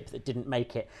one ship that didn't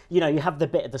make it. You have the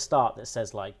bit at the start that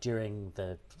says like during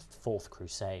the Fourth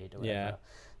Crusade or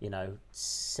whatever.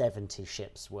 70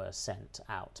 ships were sent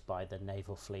out by the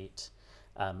naval fleet.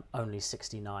 Only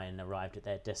 69 arrived at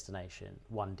their destination.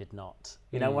 One did not.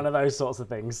 One of those sorts of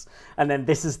things. And then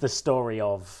this is the story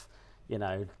of,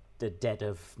 the dead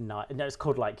of night. No, it's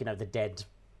called like, the dead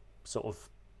sort of,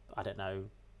 I don't know,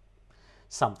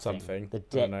 something. The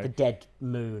dead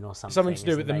moon or something. Something to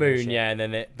do with the moon, ship. And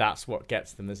then that's what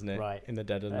gets them, isn't it? Right. In the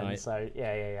dead of night. So,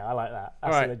 yeah, I like that.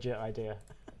 That's a legit idea.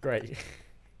 Great.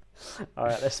 All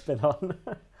right, let's spin on.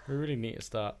 We really need to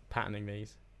start patterning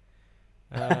these.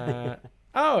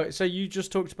 So you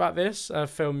just talked about this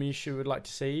film you would like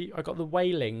to see. I got The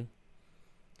Wailing.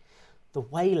 The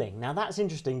Wailing. Now that's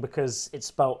interesting because it's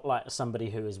spelt like somebody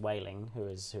who is wailing, who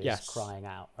is crying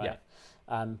out, right?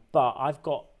 Yeah. But I've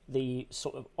got the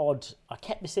sort of odd. I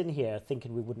kept this in here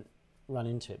thinking we wouldn't run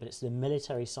into it, but it's the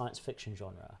military science fiction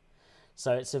genre.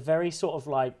 So it's a very sort of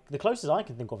like the closest I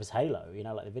can think of is Halo,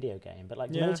 like the video game. But like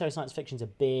military science fiction's a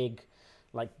big,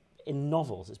 like in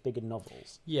novels, it's big in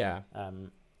novels. Yeah.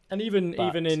 And even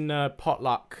in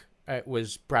Potluck, it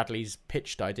was Bradley's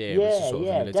pitched idea. Which is sort of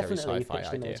a military sci-fi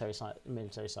idea.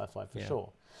 Military sci-fi for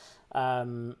sure.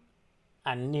 And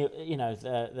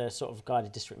the sort of guy to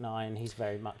District 9, he's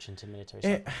very much into military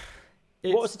sci-fi.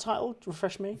 What was the title?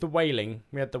 Refresh me. The Wailing.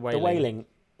 We had The Wailing. The Wailing.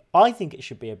 I think it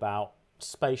should be about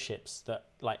spaceships that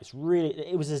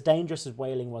it was as dangerous as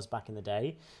whaling was back in the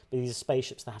day, but these are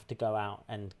spaceships that have to go out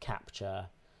and capture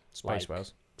space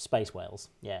whales,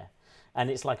 yeah. And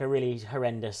it's like a really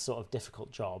horrendous sort of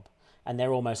difficult job, and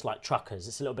they're almost like truckers.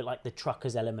 It's a little bit like the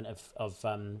truckers element of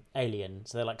Alien.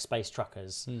 So they're like space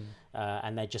truckers,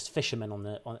 and they're just fishermen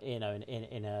in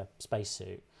a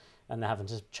spacesuit, and they're having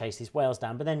to chase these whales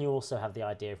down. But then you also have the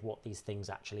idea of what these things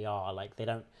actually are. Like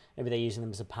maybe they're using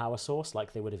them as a power source,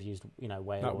 like they would have used whale.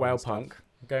 Like whale punk,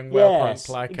 going whale punk,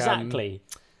 like exactly.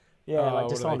 Yeah, like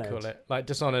Dishonored. What do they call it? Like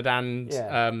Dishonored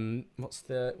and what's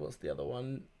the other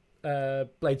one?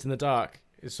 Blades in the Dark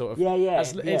is sort of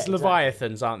it's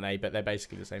Leviathans, aren't they? But they're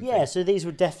basically the same thing. Yeah, so these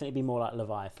would definitely be more like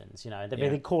Leviathans.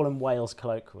 They call them whales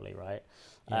colloquially, right?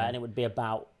 And it would be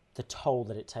about the toll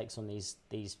that it takes on these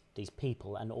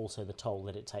people, and also the toll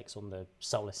that it takes on the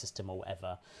solar system or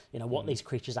whatever. What these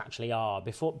creatures actually are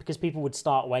because people would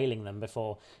start whaling them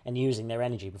before and using their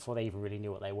energy before they even really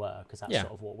knew what they were, because that's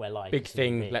sort of what we're like. Big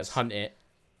thing. Let's hunt it.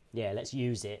 Yeah, let's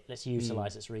use it. Let's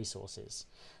utilize its resources.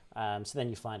 So then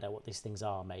you find out what these things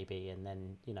are, maybe, and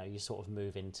then you sort of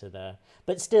move into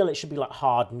but still it should be like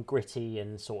hard and gritty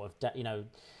and sort of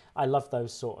I love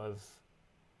those sort of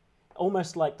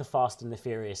almost like the Fast and the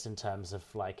Furious in terms of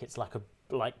like it's like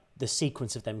the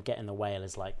sequence of them getting the whale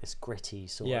is like this gritty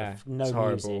sort of no it's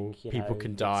horrible. music. People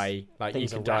can die. Like you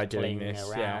can die doing this.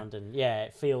 Around and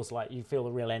it feels like you feel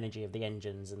the real energy of the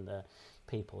engines and the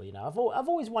people. I've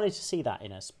always wanted to see that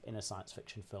in a science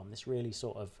fiction film. This really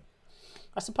sort of,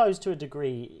 I suppose to a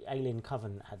degree, Alien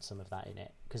Covenant had some of that in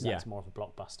it because that's more of a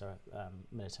blockbuster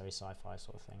military sci-fi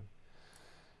sort of thing.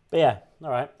 But yeah, all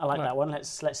right, I like that one.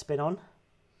 Let's spin on.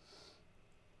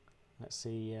 Let's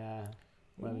see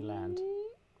where we land.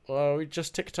 Well, we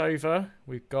just ticked over.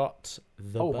 We've got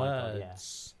the birds. My God, yeah.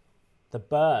 The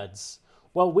birds.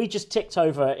 Well, we just ticked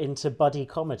over into buddy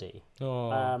comedy.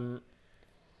 Oh.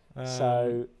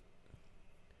 So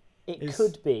it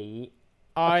could be.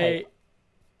 Okay.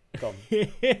 Go on.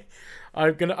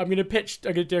 I'm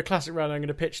gonna do a classic round. I'm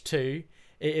gonna pitch two.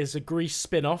 It is a Grease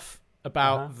spin-off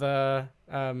about the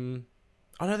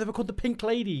Oh no, they were called the Pink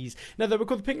Ladies. No, they were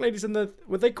called the Pink Ladies, and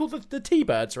were they called the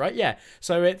T-Birds, right? Yeah.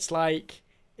 So it's like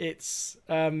so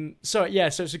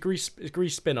it's a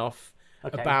Grease spin-off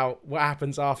about what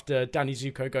happens after Danny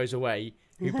Zuko goes away,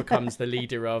 who becomes the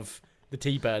leader of the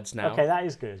T-Birds now. Okay, that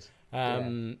is good.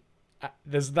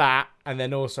 There's that, and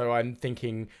then also I'm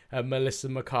thinking Melissa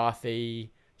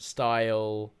McCarthy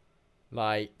style,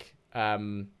 like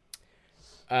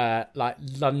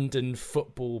London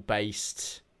football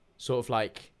based sort of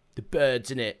like the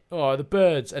birds in it. Oh, the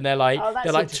birds, and they're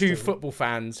like two football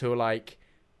fans who are like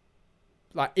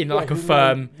in like a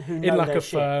firm,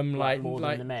 like more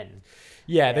than the men.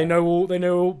 Yeah, they know all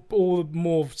the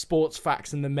more sports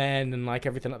facts than the men, and like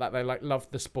everything like that. They like love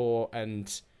the sport,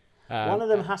 and one of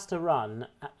them has to run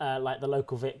like the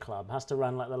local Vic club, has to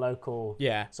run like the local.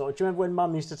 Yeah. So do you remember when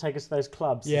Mum used to take us to those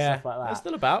clubs and stuff like that? It's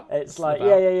still about. It's like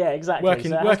exactly.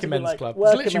 Working men's club.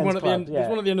 It's literally one at the end. There's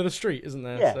one at the end of the street, isn't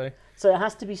there? Yeah. So it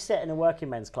has to be set in a working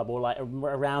men's club or like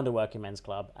around a working men's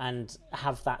club, and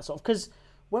have that sort of because.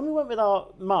 When we went with our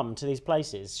mum to these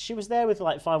places, she was there with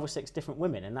like 5 or 6 different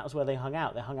women, and that was where they hung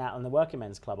out. They hung out in the working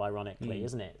men's club, ironically,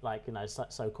 isn't it? Like,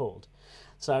 so called.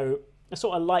 So I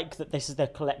sort of like that this is their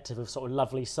collective of sort of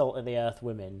lovely salt of the earth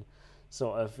women,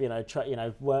 sort of,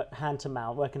 working hand to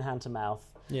mouth.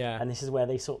 Yeah. And this is where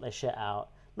they sort their shit out.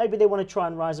 Maybe they want to try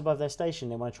and rise above their station.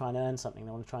 They want to try and earn something.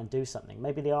 They want to try and do something.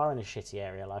 Maybe they are in a shitty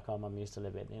area like our mum used to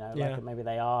live in. Like maybe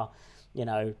they are.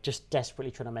 Just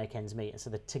desperately trying to make ends meet. And so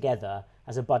that together,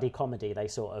 as a buddy comedy, they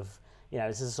sort of,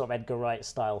 this is a sort of Edgar Wright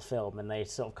style film, and they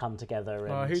sort of come together.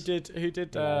 And, who did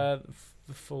the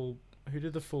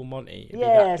full Monty? It'd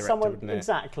yeah, be that director,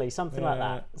 exactly, something like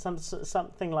that.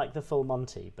 Something like the full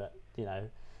Monty, but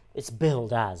it's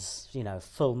billed as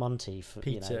full Monty for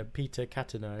Peter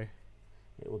Catino.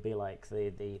 It would be like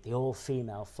the all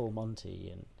female full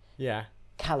Monty and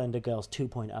Calendar Girls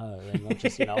 2.0 and not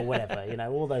just whatever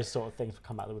all those sort of things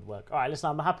come out of the woodwork. All right, listen,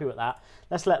 I'm happy with that.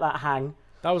 Let's let that hang.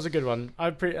 That was a good one.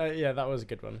 That was a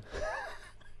good one.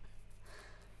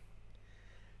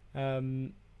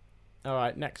 All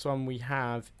right, next one we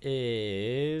have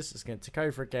is it's going to take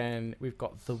over again. We've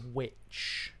got The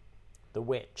Witch. The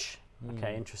Witch.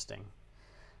 Okay, interesting.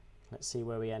 Let's see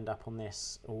where we end up on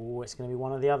this. Oh, it's going to be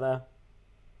one or the other.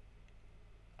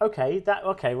 Okay.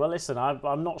 Well, listen,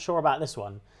 I'm not sure about this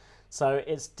one. So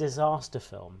it's disaster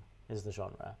film is the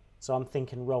genre. So I'm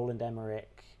thinking Roland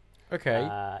Emmerich. Okay.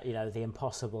 The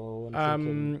Impossible. I'm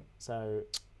thinking, so.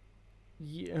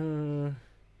 You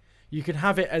could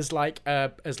have it as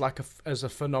a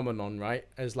phenomenon, right?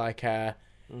 As like a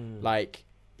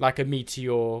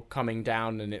meteor coming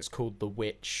down, and it's called The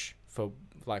Witch for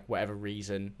like whatever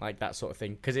reason, like that sort of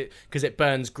thing. Because it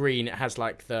burns green. It has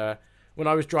like the. When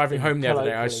I was driving home the other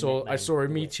day, I saw a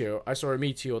meteor. I saw a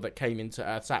meteor that came into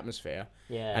Earth's atmosphere,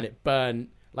 and it burned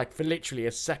like for literally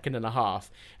a second and a half,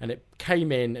 and it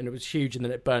came in and it was huge, and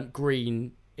then it burnt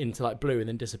green into like blue and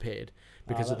then disappeared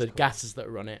because of the gases that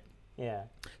were on it. Yeah.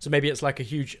 So maybe it's like a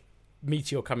huge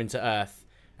meteor coming to Earth,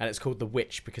 and it's called the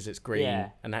Witch because it's green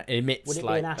and it emits. Would it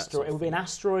like be an asteroid? It would be an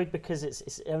asteroid because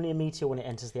it's only a meteor when it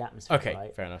enters the atmosphere. Okay,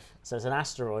 right? Fair enough. So it's an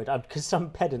asteroid because some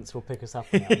pedants will pick us up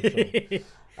on that, I'm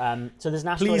sure. So there's an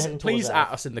asteroid. Please at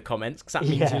us in the comments because that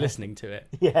means you're listening to it.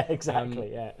 Yeah,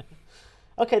 exactly.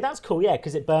 Okay, that's cool. Yeah,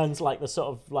 because it burns like the sort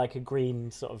of like a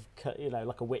green sort of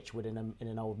like a witch would in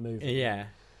an old movie. Yeah.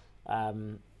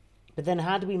 But then,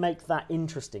 how do we make that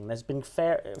interesting? There's been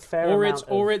fair or amount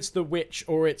it's the witch,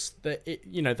 or it's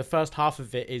the first half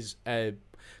of it is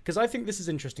because I think this is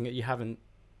interesting that you haven't.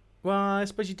 Well, I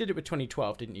suppose you did it with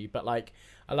 2012, didn't you? But like,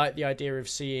 I like the idea of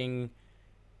seeing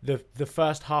the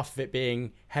first half of it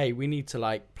being, hey, we need to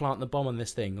like plant the bomb on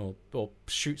this thing or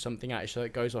shoot something at it so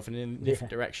it goes off in a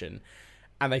different direction,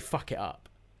 and they fuck it up.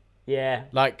 Yeah.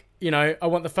 Like, I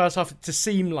want the first half to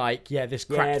seem like, this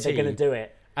crack Yeah, they're team, going to do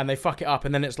it. and they fuck it up,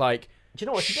 and then it's like, Do you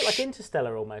know what? It's a bit like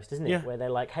Interstellar almost, isn't it? Yeah. Where they're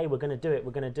like, hey, we're going to do it,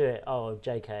 we're going to do it. Oh,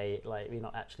 JK, like, you're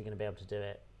not actually going to be able to do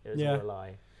it. It was all a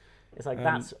lie. It's like,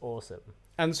 that's awesome.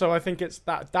 And so I think it's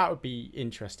that would be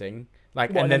interesting.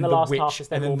 Like, Well, and then the the last witch, half is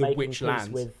them and all then the making witch peace lands.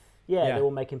 with... Yeah, they're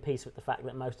all making peace with the fact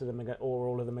that most of them are or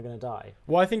all of them are going to die.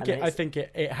 Well, I think And then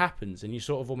it happens, and you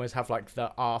sort of almost have like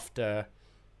the after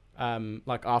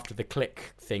the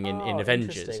click thing in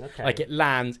Avengers. Interesting, okay. Like, it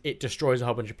lands, it destroys a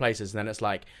whole bunch of places, and then it's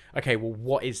like, okay, well,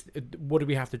 what do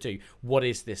we have to do? What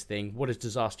is this thing? What does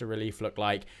disaster relief look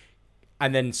like?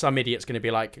 And then some idiot's going to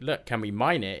be like, look, can we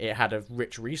mine it? It had a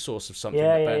rich resource of something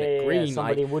that burned it green. Yeah.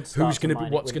 Somebody would start who's going to to be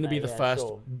mine what's it, going to be the wouldn't first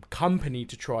they? Yeah, company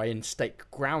to try and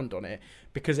stake ground on it?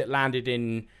 Because it landed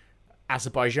in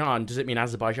Azerbaijan, does it mean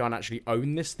Azerbaijan actually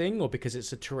own this thing, or because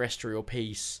it's a terrestrial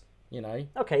piece?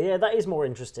 Okay, yeah, that is more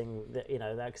interesting.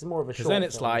 Because more of a short then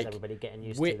it's film, like, everybody getting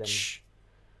used which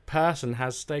person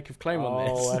has stake of claim on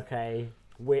this? Oh, okay.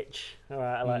 Which? All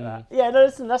right, I like that. Yeah, no,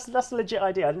 listen, that's a legit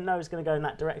idea. I didn't know it was going to go in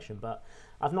that direction, but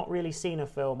I've not really seen a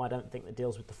film, I don't think, that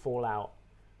deals with the fallout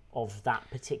of that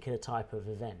particular type of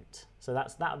event. So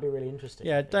that would be really interesting.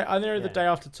 Yeah, I know The Day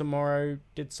After Tomorrow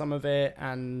did some of it,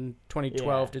 and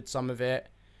 2012 did some of it.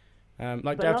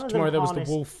 Like Day After Tomorrow, there was the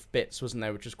wolf bits, wasn't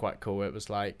there, which was quite cool. It was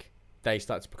like they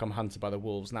started to become hunted by the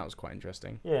wolves, and that was quite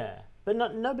interesting. Yeah, but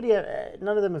none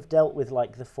of them have dealt with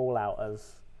like the fallout of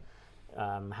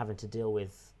having to deal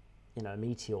with a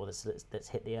meteor that's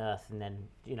hit the Earth, and then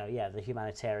the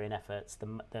humanitarian efforts,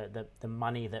 the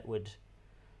money that would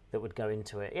go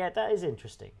into it. Yeah, that is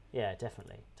interesting. Yeah,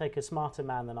 definitely. Take a smarter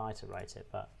man than I to write it,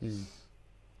 but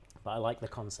I like the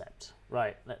concept.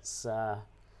 Right, let's. How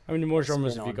many more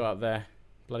genres have you got up there?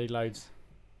 Bloody loads.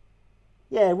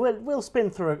 Yeah, we'll spin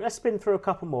through. Let's spin through a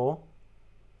couple more.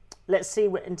 Let's see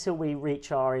until we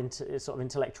reach our sort of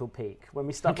intellectual peak. When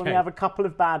we have a couple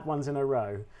of bad ones in a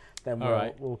row, then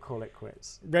we'll call it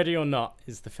quits. Ready or Not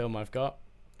is the film I've got.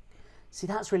 See,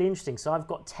 that's really interesting. So I've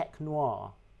got tech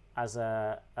noir as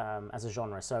a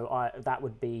genre. So that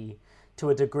would be, to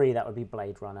a degree, that would be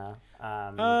Blade Runner.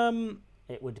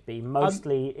 It would be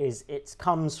mostly it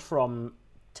comes from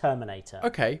Terminator.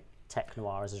 Okay. Tech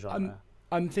noir as a genre.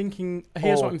 I'm thinking.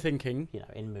 Here's what I'm thinking.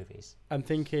 In movies. I'm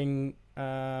thinking,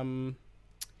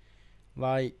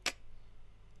 like,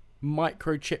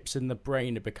 microchips in the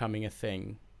brain are becoming a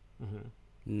thing. Mm-hmm.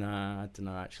 Nah, I don't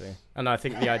know actually. And I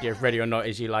think the idea of Ready or Not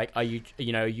is are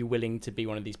you willing to be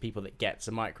one of these people that gets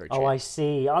a microchip? Oh, I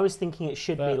see. I was thinking it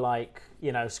should be like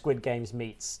Squid Games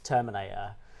meets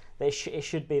Terminator. It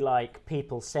should be like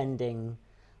people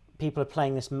are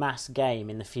playing this mass game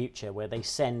in the future where they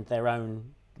send their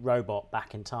own robot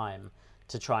back in time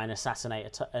to try and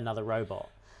assassinate another robot.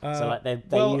 So like they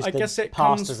use the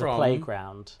past as a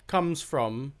playground. Comes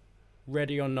from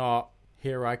Ready or Not,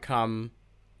 here I come,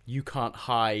 you can't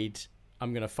hide,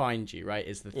 I'm gonna find you, right?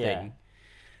 Is the thing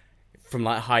from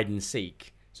like hide and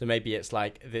seek. So maybe it's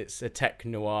like it's a tech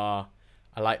noir.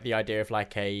 I like the idea of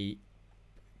like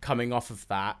coming off of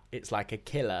that. It's like a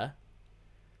killer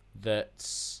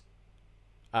that's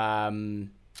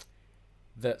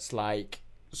like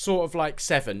sort of like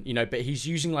Seven, but he's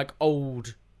using like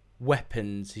old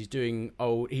weapons. He's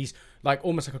like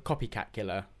almost like a copycat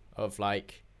killer of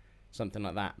like something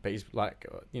like that. But he's like,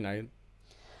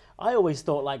 I always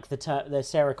thought like the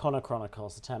Sarah Connor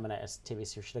Chronicles, the Terminator TV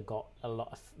series, should have got a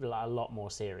lot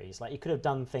more series. Like you could have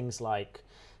done things like,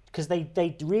 because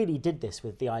they really did this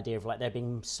with the idea of like there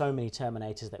being so many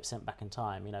Terminators that were sent back in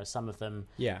time. Some of them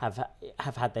have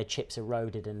had their chips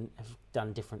eroded and have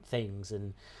done different things,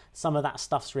 and some of that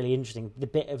stuff's really interesting.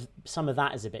 Some of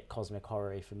that is a bit cosmic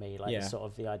horror for me, like sort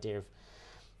of the idea of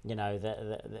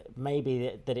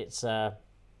maybe that it's a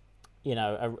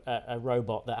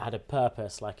robot that had a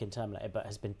purpose like in Terminator but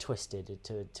has been twisted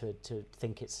to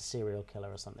think it's a serial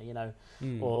killer or something,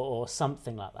 or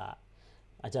something like that.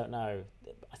 I don't know.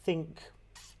 I think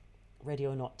Ready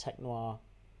or Not, tech noir.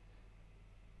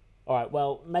 All right,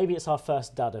 well, maybe it's our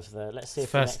first dud of the... Let's see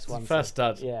if the next one's... First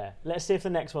dud. Yeah, let's see if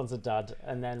the next one's a dud,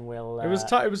 and then we'll... It was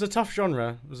a tough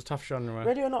genre.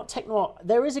 Ready or Not, tech noir.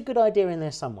 There is a good idea in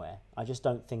there somewhere. I just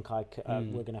don't think we're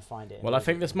going to find it. Well, I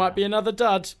think this might be another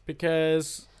dud,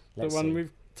 because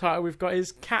we've got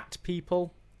is Cat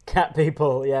People. Cat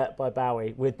People, yeah, by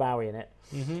Bowie, with Bowie in it.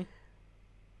 Mm-hmm.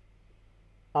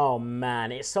 Oh,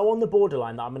 man, it's so on the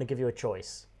borderline that I'm going to give you a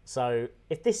choice. So,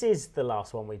 if this is the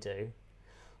last one we do,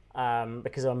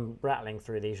 because I'm rattling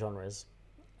through these genres,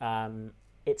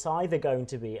 it's either going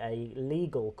to be a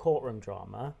legal courtroom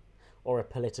drama or a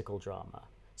political drama.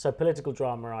 So, political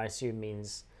drama, I assume,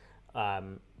 means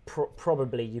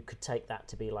probably you could take that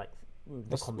to be like the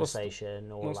What's-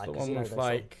 conversation, or what's like the 'cause, one you know, with, the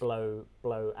sort of like-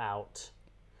 blow out,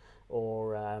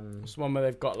 or It's the one where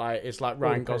they've got like it's like All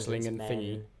Ryan the Gosling President's and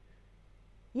thingy. Men.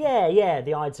 Yeah,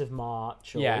 the Ides of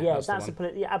March. Or, Yeah, yeah, that's the that's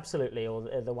one. yeah, absolutely. Or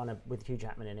the one with Hugh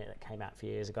Jackman in it that came out a few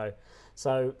years ago.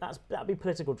 So that'd be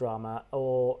political drama,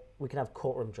 or we could have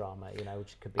courtroom drama. You know,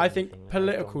 which could be. I think anything,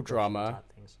 political John Grisham drama-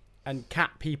 type things. And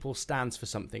Cat People stands for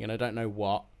something, and I don't know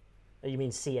what. Oh, you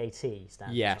mean CAT stands for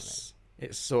something? Yes,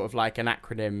 it's sort of like an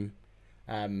acronym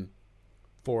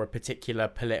for a particular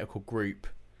political group,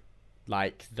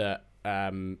 like that.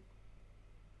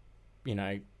 You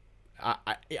know,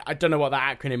 I don't know what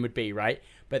that acronym would be, right?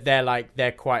 But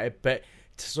they're quite a but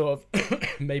to sort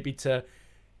of maybe to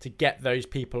get those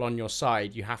people on your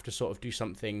side, you have to sort of do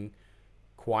something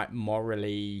quite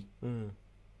morally You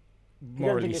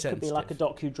don't think it sensitive. could be like a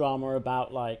docudrama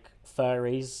about like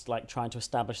furries like trying to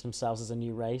establish themselves as a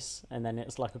new race, and then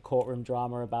it's like a courtroom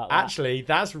drama about that? Actually,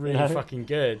 that's really No. fucking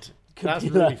good. Could That's be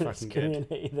really this fucking good.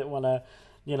 community that want to,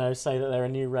 you know, say that they're a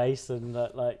new race, and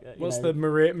that like What's you know,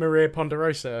 the Maria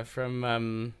Ponderosa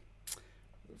from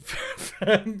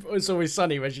It's Always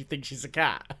Sunny when she thinks she's a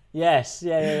cat? yes,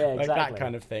 yeah, Like exactly. that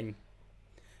kind of thing.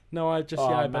 No, I just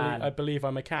Oh, I man. believe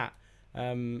I'm a cat.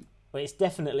 But it's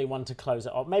definitely one to close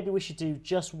it off. Maybe we should do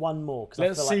just one more, because I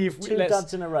Let's feel see like if we- two let's-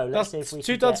 duds in a row. Let's see if we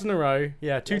two can duds get, in a row.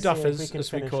 Yeah, two let's see if we duffers can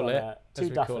as we finish call on it. that. Two As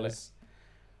we call it duffers.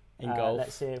 in golf.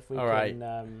 Let's see if we All can.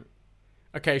 right.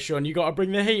 Okay, Sean, you got to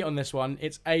bring the heat on this one.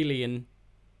 It's Alien.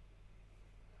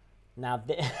 Now,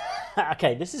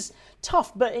 okay, this is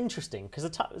tough but interesting, because the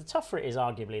tougher it is,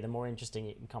 arguably, the more interesting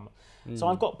it can come. So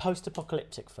I've got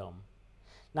post-apocalyptic film.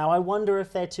 Now, I wonder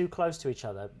if they're too close to each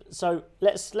other. So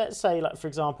let's say, like, for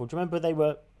example, do you remember they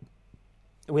were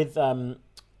with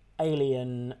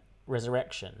Alien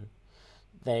Resurrection?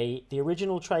 The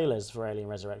original trailers for Alien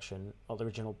Resurrection, or the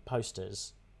original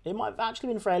posters, it might have actually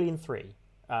been for Alien 3.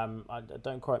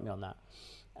 Don't quote me on that.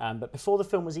 But before the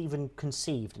film was even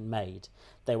conceived and made,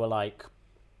 they were like,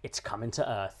 it's coming to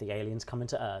Earth, the aliens coming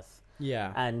to Earth.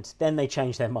 Yeah. And then they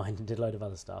changed their mind and did a load of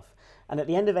other stuff. And at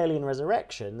the end of Alien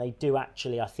Resurrection, they do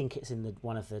actually, I think it's in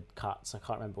one of the cuts, I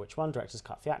can't remember which one, director's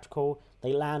cut, theatrical,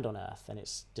 they land on Earth and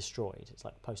it's destroyed. It's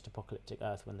like post-apocalyptic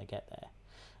Earth when they get there.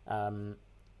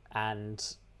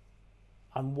 And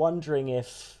I'm wondering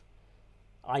if,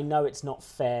 I know it's not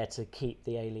fair to keep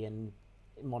the alien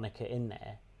moniker in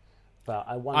there, but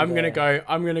I wonder... I'm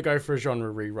gonna go for a genre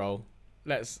re-roll.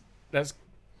 Let's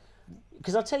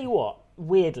Because I'll tell you what,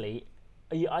 weirdly,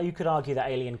 you could argue that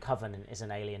Alien Covenant is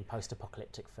an alien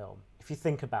post-apocalyptic film. If you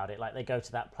think about it, like they go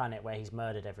to that planet where he's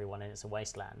murdered everyone and it's a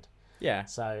wasteland. yeah.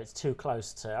 So it's too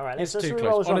close to... All right, It's let's too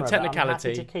re-roll close. On a genre, but I'm technicality.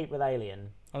 happy to keep with Alien.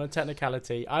 On a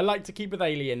technicality, I like to keep with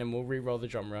Alien, and we'll re-roll the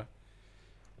genre.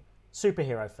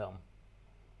 Superhero film.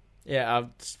 Yeah,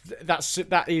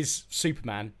 that is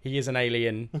Superman. He is an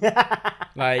alien.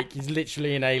 Like he's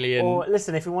literally an alien. Or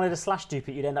listen, if you wanted to slash dupe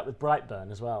it, you'd end up with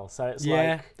Brightburn as well. So it's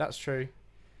yeah, like... that's true.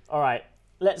 All right,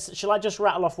 shall I just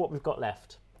rattle off what we've got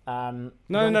left? No.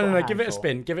 Give it a handful.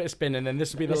 spin. Give it a spin, and then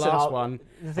this will be the Listen, last one.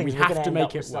 The thing We is, we're have gonna to end make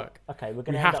up it with some- work. Okay, we're We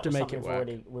going to have end up to with make something it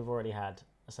work. we've already had.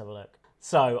 Let's have a look.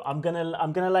 So I'm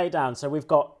gonna lay it down. So we've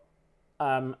got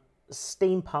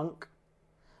steampunk.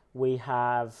 We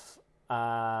have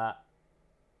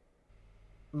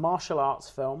martial arts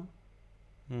film,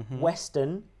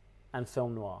 western, and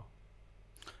film noir.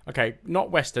 Okay,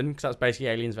 not Western, because that's basically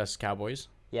Aliens versus Cowboys.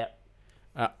 Yep.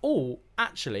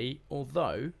 Actually,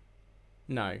 although,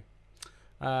 no.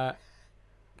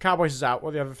 Cowboys is out. What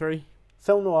are the other three?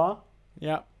 Film noir,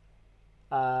 Yeah.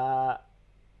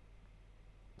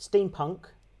 steampunk.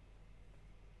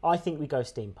 I think we go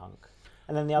steampunk.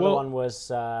 And then the other Well- one was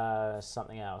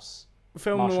something else.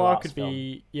 Film Martial noir arts could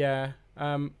be, yeah.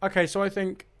 Okay, so I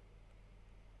think,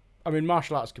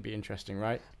 martial arts could be interesting,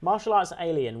 right? Martial arts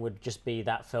Alien would just be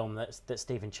that film that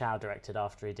Stephen Chow directed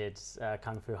after he did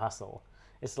Kung Fu Hustle.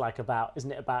 It's like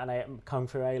isn't it about a Kung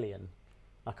Fu alien?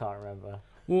 I can't remember.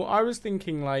 Well, I was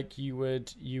thinking like you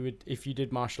would if you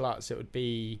did martial arts, it would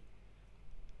be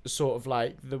sort of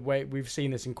like the way we've seen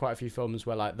this in quite a few films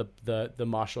where like the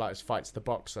martial artist fights the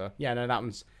boxer. Yeah, no, that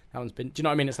one's been. Do you know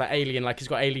what I mean? It's like Alien, like he's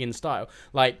got alien style.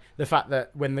 Like the fact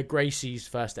that when the Gracies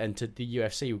first entered the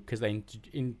UFC because they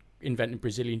invented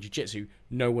Brazilian Jiu-Jitsu,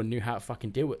 no one knew how to fucking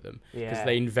deal with them because Yeah.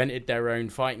 they invented their own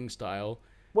fighting style.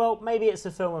 Well, maybe it's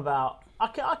a film about.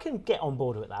 I can get on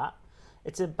board with that.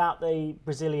 It's about the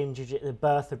the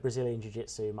birth of Brazilian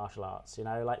Jiu-Jitsu martial arts. You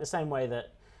know, like the same way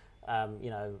that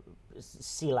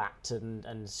Silat and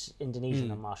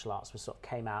Indonesian martial arts sort of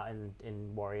came out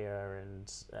in Warrior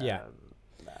and Yeah.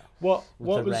 What the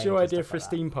was range your and idea stuff for a like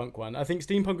that. steampunk one? I think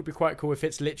steampunk would be quite cool if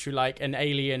it's literally like an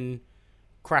alien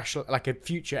crash, like a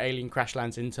future alien crash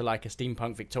lands into like a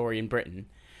steampunk Victorian Britain,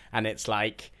 and it's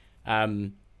like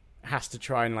has to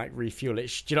try and like refuel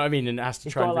it. Do you know what I mean? And it has to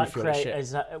try and refuel its ship.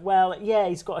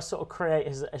 He's got to sort of create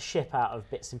a ship out of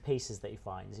bits and pieces that he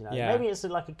finds. You know, Yeah. maybe it's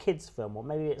like a kids' film, or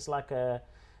maybe it's like a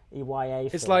YA film.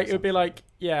 It's like or it would be something.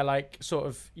 like like sort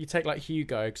of you take like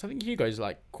Hugo, because I think Hugo's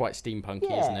like quite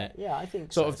steampunky, isn't it? Yeah, I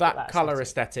think Sort so. of It's got that color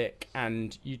aesthetic. aesthetic,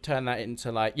 and you turn that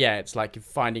into like it's like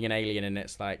finding an alien, and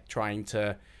it's like trying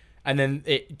to, and then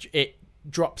it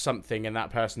drops something, and that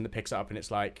person that picks it up, and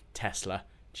it's like Tesla.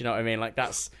 Do you know what I mean? Like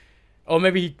that's, or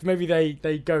maybe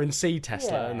they go and see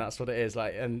Tesla, Yeah. and that's what it is.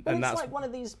 Like and But it's that's like one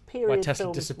of these why period Tesla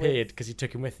films disappeared, with- because he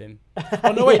took him with him.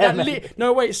 Oh no wait,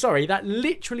 Yeah, sorry, that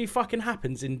literally fucking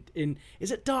happens in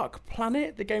is it Dark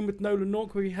Planet, the game with Nolan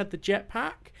North where he had the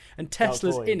jetpack and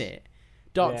Tesla's Void. in it.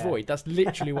 Dark Yeah. Void. That's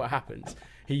literally what happens.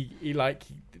 He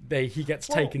gets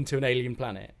Well, taken to an alien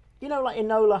planet. You know, like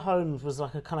Enola Holmes was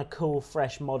like a kind of cool,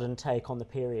 fresh, modern take on the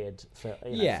period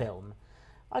film.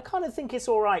 I kind of think it's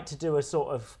all right to do a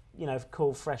sort of,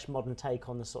 cool, fresh, modern take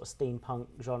on the sort of steampunk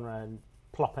genre and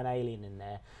plop an alien in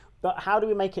there. But how do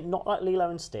we make it not like Lilo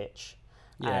and Stitch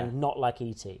and not like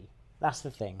E.T.? That's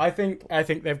the thing. I think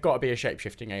they've got to be a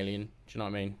shape-shifting alien. Do you know what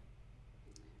I mean?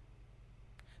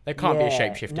 There can't be a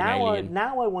shape-shifting alien.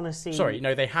 Now I want to see... Sorry,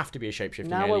 no, they have to be a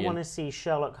shape-shifting alien. Now I want to see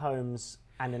Sherlock Holmes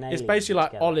and an alien. It's basically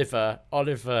like together.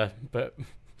 Oliver, but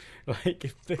like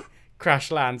if the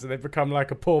crash lands and they become like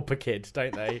a pauper kid,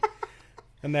 don't they?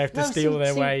 And they have to steal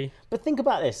their way. But think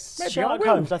about this. Maybe I Sherlock will.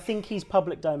 Holmes, I think he's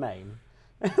public domain.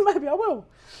 Maybe I will.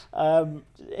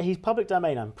 He's public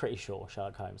domain, I'm pretty sure,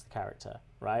 Sherlock Holmes, the character,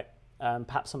 right?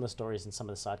 Perhaps some of the stories and some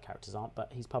of the side characters aren't,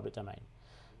 but he's public domain.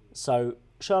 So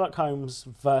Sherlock Holmes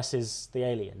versus the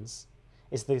aliens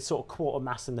is the sort of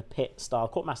Quatermass in the Pit style.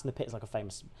 Quatermass in the Pit is like a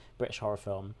famous British horror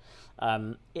film.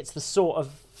 It's the sort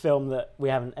of film that we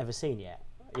haven't ever seen yet.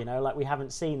 Like we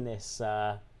haven't seen this...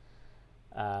 do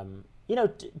you know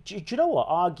what?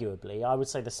 Arguably, I would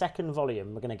say the second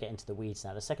volume, we're going to get into the weeds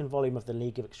now, the second volume of the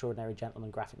League of Extraordinary Gentlemen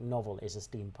graphic novel is a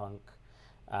steampunk...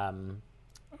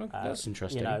 that's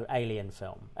interesting. alien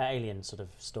film, alien sort of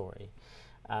story.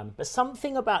 But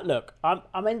something about, look,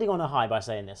 I'm ending on a high by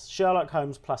saying this. Sherlock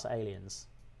Holmes plus aliens.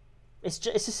 It's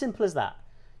as simple as that.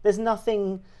 There's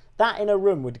nothing, that in a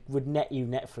room would net you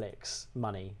Netflix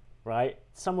money, right?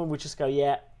 Someone would just go,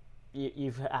 yeah,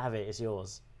 you have it, it's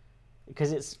yours.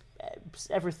 Because it's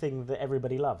everything that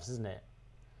everybody loves, isn't it?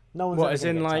 No one's What, ever as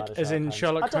gonna in get like, tired of as in Holmes.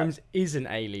 Sherlock Holmes is an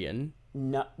alien?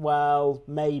 No, well,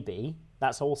 maybe.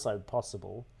 That's also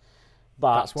possible.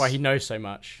 But That's why he knows so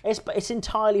much. It's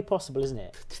entirely possible, isn't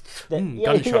it? That,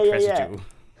 Gunshot residue.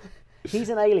 He's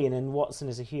an alien and Watson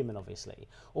is a human, obviously.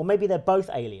 Or maybe they're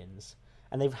both aliens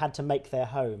and they've had to make their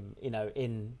home,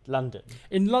 in London.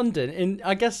 In London,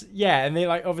 I guess, yeah, and they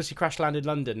like obviously crash land in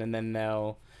London, and then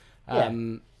they'll...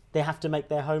 They have to make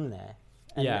their home there.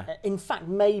 And Yeah. In fact,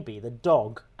 maybe the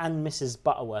dog and Mrs.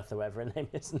 Butterworth or whatever her name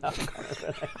is. No, I can't remember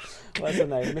her name. What's her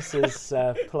name?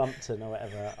 Mrs. Plumpton or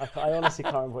whatever. I honestly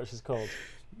can't remember what she's called.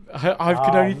 I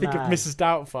can only think of man. Mrs.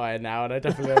 Doubtfire now, and I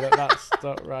definitely know that's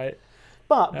not right.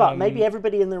 But maybe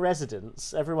everybody in the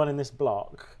residence, everyone in this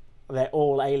block, they're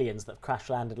all aliens that crash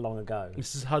landed long ago.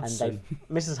 Mrs. Hudson.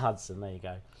 Mrs. Hudson, there you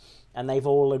go. And they've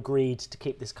all agreed to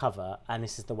keep this cover, and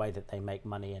this is the way that they make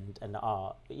money and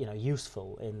are,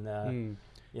 useful in the...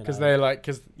 Because they're like,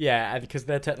 because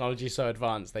their technology is so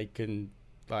advanced, they can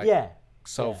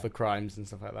solve the crimes and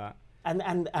stuff like that.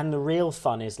 And the real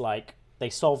fun is like they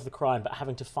solve the crime, but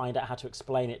having to find out how to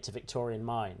explain it to Victorian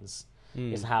minds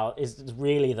is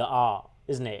really the art,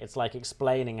 isn't it? It's like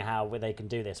explaining how they can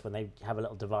do this when they have a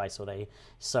little device or they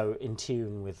so in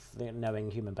tune with knowing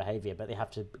human behaviour, but they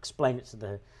have to explain it to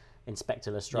the Inspector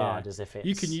Lestrade as if it's...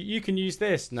 You can use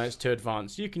this. No, it's too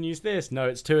advanced. You can use this. No,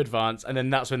 it's too advanced. And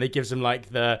then that's when they gives them like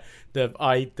the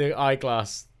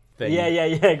eyeglass thing. Yeah,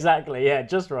 exactly. Yeah,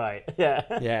 just right. Yeah.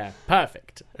 Yeah,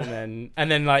 perfect. And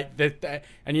then like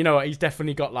and you know what? He's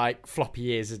definitely got like floppy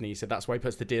ears, isn't he? So that's why he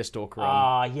puts the deerstalker on.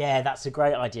 Ah, yeah, that's a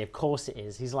great idea. Of course it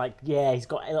is. He's like, he's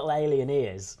got little alien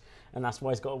ears, and that's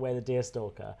why he's got to wear the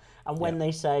deerstalker. And when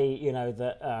they say,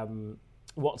 that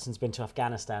Watson's been to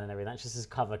Afghanistan and everything, that's just his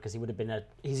cover because he would have been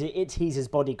he's his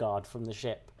bodyguard from the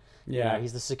ship. Yeah,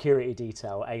 he's the security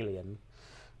detail alien.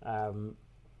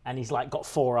 And he's like got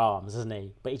 4 arms, isn't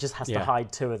he? But he just has to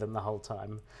hide 2 of them the whole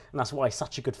time. And that's why he's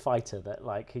such a good fighter, that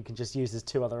like he can just use his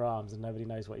 2 other arms and nobody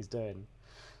knows what he's doing.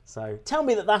 So tell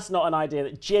me that that's not an idea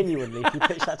that genuinely, if you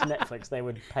pitch that to Netflix, they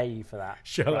would pay you for that.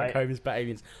 Sherlock right? Holmes but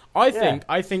aliens. I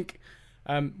think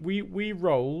we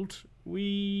rolled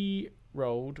we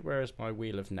rolled. Where is my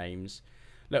wheel of names?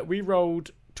 Look, we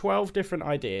rolled 12 different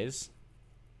ideas.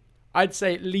 I'd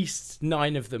say at least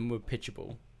 9 of them were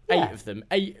pitchable. Yeah. 8 of them.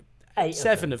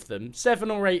 7 of them.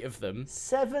 7 or 8 of them.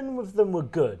 7 of them were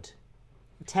good.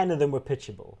 10 of them were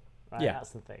pitchable. Right? Yeah. That's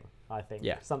the thing, I think.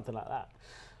 Yeah. Something like that.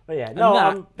 But yeah, And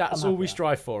no, that's I'm all we happy.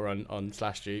 strive for on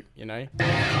Slash Dupe, you know?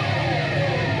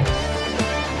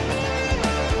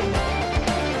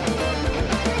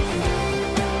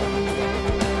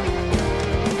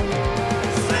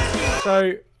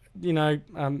 So, you know,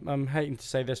 I'm hating to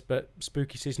say this, but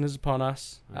spooky season is upon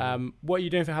us. What are you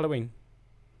doing for Halloween?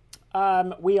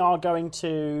 We are going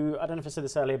to, I don't know if I said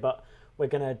this earlier, but we're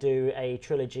going to do a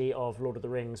trilogy of Lord of the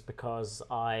Rings because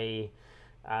I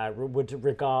would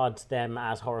regard them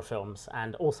as horror films,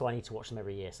 and also I need to watch them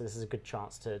every year, so this is a good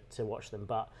chance to watch them.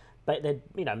 But they're,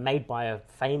 you know, made by a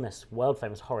world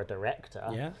famous horror director.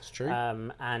 Yeah, it's true.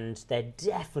 And they're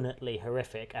definitely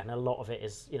horrific, and a lot of it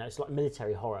is, you know, it's like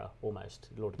military horror almost.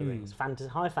 Lord of the Rings,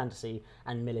 high fantasy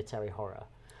and military horror.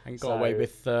 And got away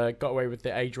with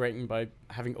the age rating by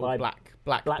having all black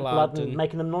blood and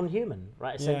making them non-human,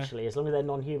 right? Essentially, as long as they're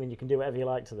non-human, you can do whatever you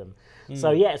like to them. Mm.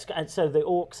 So yeah, so the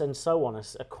orcs and so on are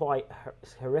quite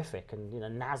horrific, and you know,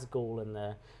 Nazgul and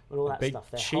all that big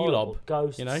stuff. They're Shelob, horrible.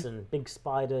 Ghosts, you know? and big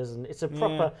spiders, and it's a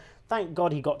proper. Thank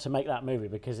God he got to make that movie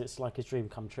because it's like his dream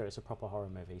come true. It's a proper horror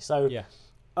movie. So Yeah.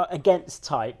 Against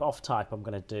type, off type, I'm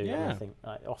going to do Yeah. anything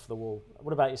off the wall.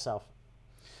 What about yourself?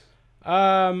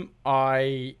 I'm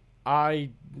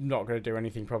not going to do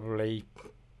anything probably.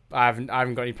 I haven't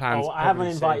got any plans. I haven't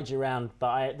probably invited soon. you around,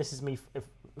 but this is me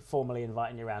formally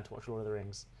inviting you around to watch Lord of the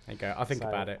Rings. There you go. I'll think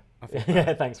about it.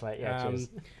 Yeah, thanks, mate. Yeah, cheers.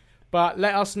 But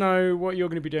let us know what you're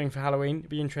going to be doing for Halloween. It'd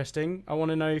be interesting. I want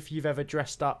to know if you've ever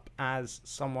dressed up as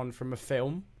someone from a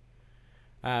film.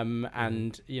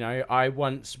 And you know, I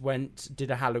once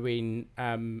did a Halloween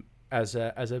as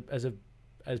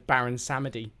Baron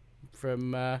Samedi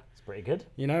from It's pretty good.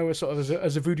 you know, sort of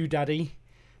as a voodoo daddy.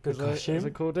 Good costume. As I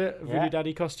called it, a voodoo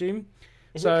daddy costume.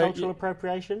 Is it cultural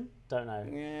appropriation? Don't know.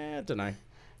 Yeah, I don't know.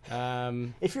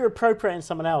 If you're appropriating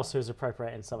someone else who's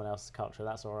appropriating someone else's culture,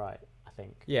 that's all right, I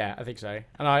think. Yeah, I think so.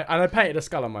 And I painted a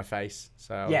skull on my face.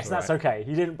 So Yes, that's okay.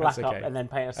 You didn't black That's up okay. and then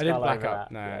paint a I skull didn't black over up.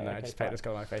 that. No, Yeah, I okay, just painted fine. a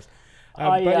skull on my face.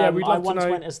 I we'd love once to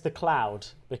know. went as the Cloud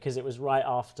because it was right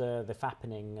after the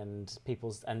fappening and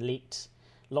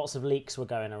lots of leaks were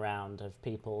going around of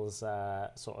people's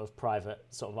sort of private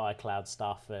sort of iCloud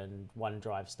stuff and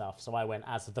OneDrive stuff. So I went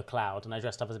as the Cloud and I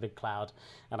dressed up as a big cloud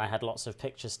and I had lots of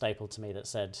pictures stapled to me that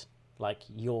said like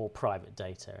your private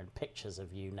data and pictures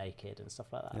of you naked and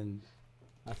stuff like that. And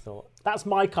I thought that's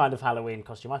my kind of Halloween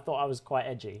costume. I thought I was quite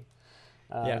edgy.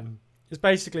 yeah, it's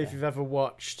basically if you've ever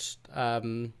watched How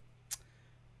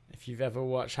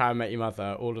I Met Your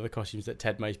Mother, all of the costumes that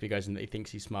Ted Mosby goes in that he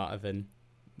thinks he's smarter than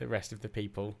the rest of the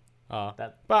people are.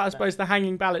 But I suppose the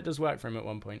hanging ballot does work for him at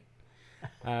one point.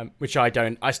 Which I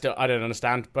don't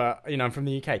understand, but you know, I'm from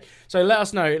the UK. So let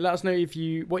us know what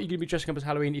you're going to be dressing up as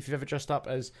Halloween, if you've ever dressed up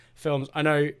as films. I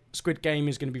know Squid Game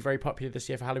is going to be very popular this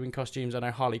year for Halloween costumes. I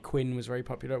know Harley Quinn was very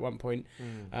popular at one point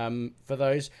for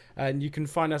those. And you can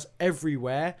find us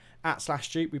everywhere at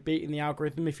 /Dupe. We're beating the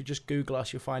algorithm. If you just Google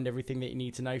us, you'll find everything that you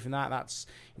need to know from that. That's,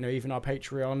 you know, even our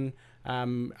Patreon,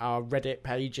 our Reddit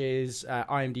pages,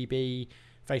 IMDb,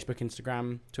 Facebook,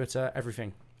 Instagram, Twitter,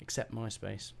 everything except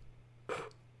MySpace.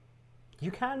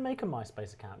 You can make a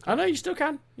MySpace account. I know you still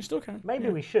can. Maybe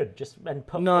we should just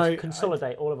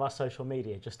consolidate all of our social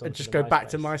media just onto just the go back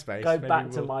to MySpace. Go Maybe back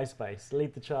to we'll- MySpace.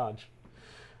 Lead the charge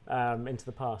into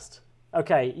the past.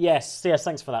 Okay. Yes.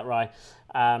 Thanks for that, Rye.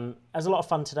 It was a lot of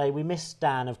fun today. We missed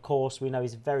Dan, of course. We know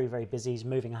he's very, very busy. He's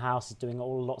moving house. He's doing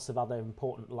lots of other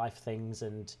important life things,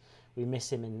 and we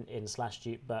miss him in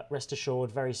 /Dupe. But rest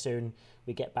assured, very soon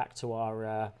we get back to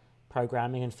our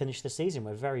programming and finish the season.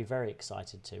 We're very, very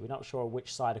excited too. We're not sure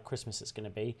which side of Christmas it's going to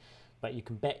be, but you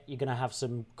can bet you're going to have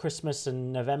some Christmas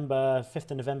and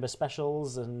 5th of November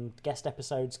specials and guest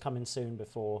episodes coming soon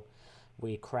before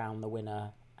we crown the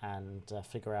winner and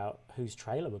figure out whose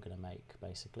trailer we're going to make,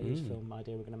 basically, whose film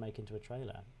idea we're going to make into a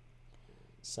trailer.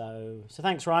 So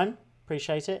thanks, Ryan.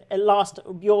 Appreciate it. At last,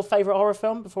 your favourite horror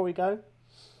film before we go?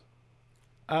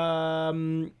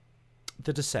 The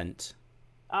Descent.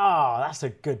 Oh, that's a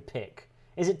good pick.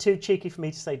 Is it too cheeky for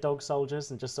me to say Dog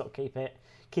Soldiers and just sort of keep it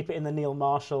in the Neil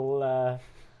Marshall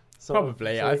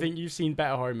Probably. I think you've seen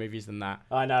better horror movies than that.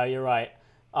 I know, you're right.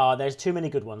 There's too many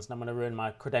good ones, and I'm going to ruin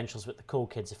my credentials with the cool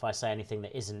kids if I say anything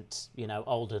that isn't, you know,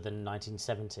 older than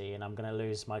 1970, and I'm going to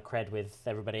lose my cred with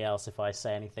everybody else if I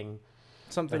say anything.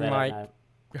 Something like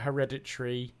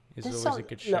Hereditary is always a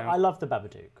good show. Look, I love The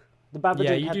Babadook. The Babadook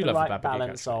Yeah, you had do the love the right Babadook,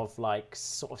 balance actually. of like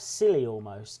sort of silly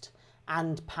almost,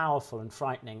 and powerful and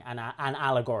frightening and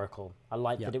allegorical. I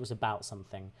like Yeah. that it was about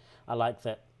something. I like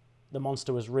that the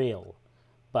monster was real,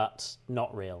 but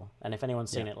not real. And if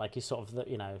anyone's seen Yeah. it, like you sort of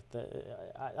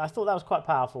I thought that was quite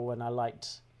powerful, and I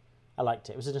liked it.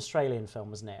 It was an Australian film,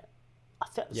 wasn't it? I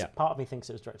think Yeah. part of me thinks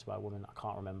it was directed by a woman. I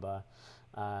can't remember.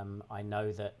 I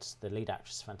know that the lead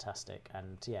actress is fantastic,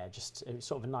 and yeah, just it was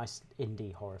sort of a nice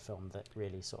indie horror film that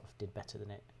really sort of did better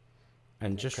than it.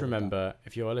 And it just could have done. remember,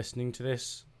 if you're listening to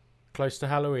this close to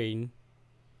Halloween,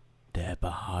 they're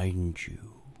behind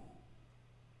you.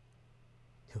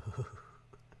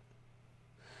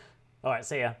 All right,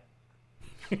 see ya.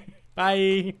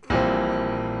 Bye.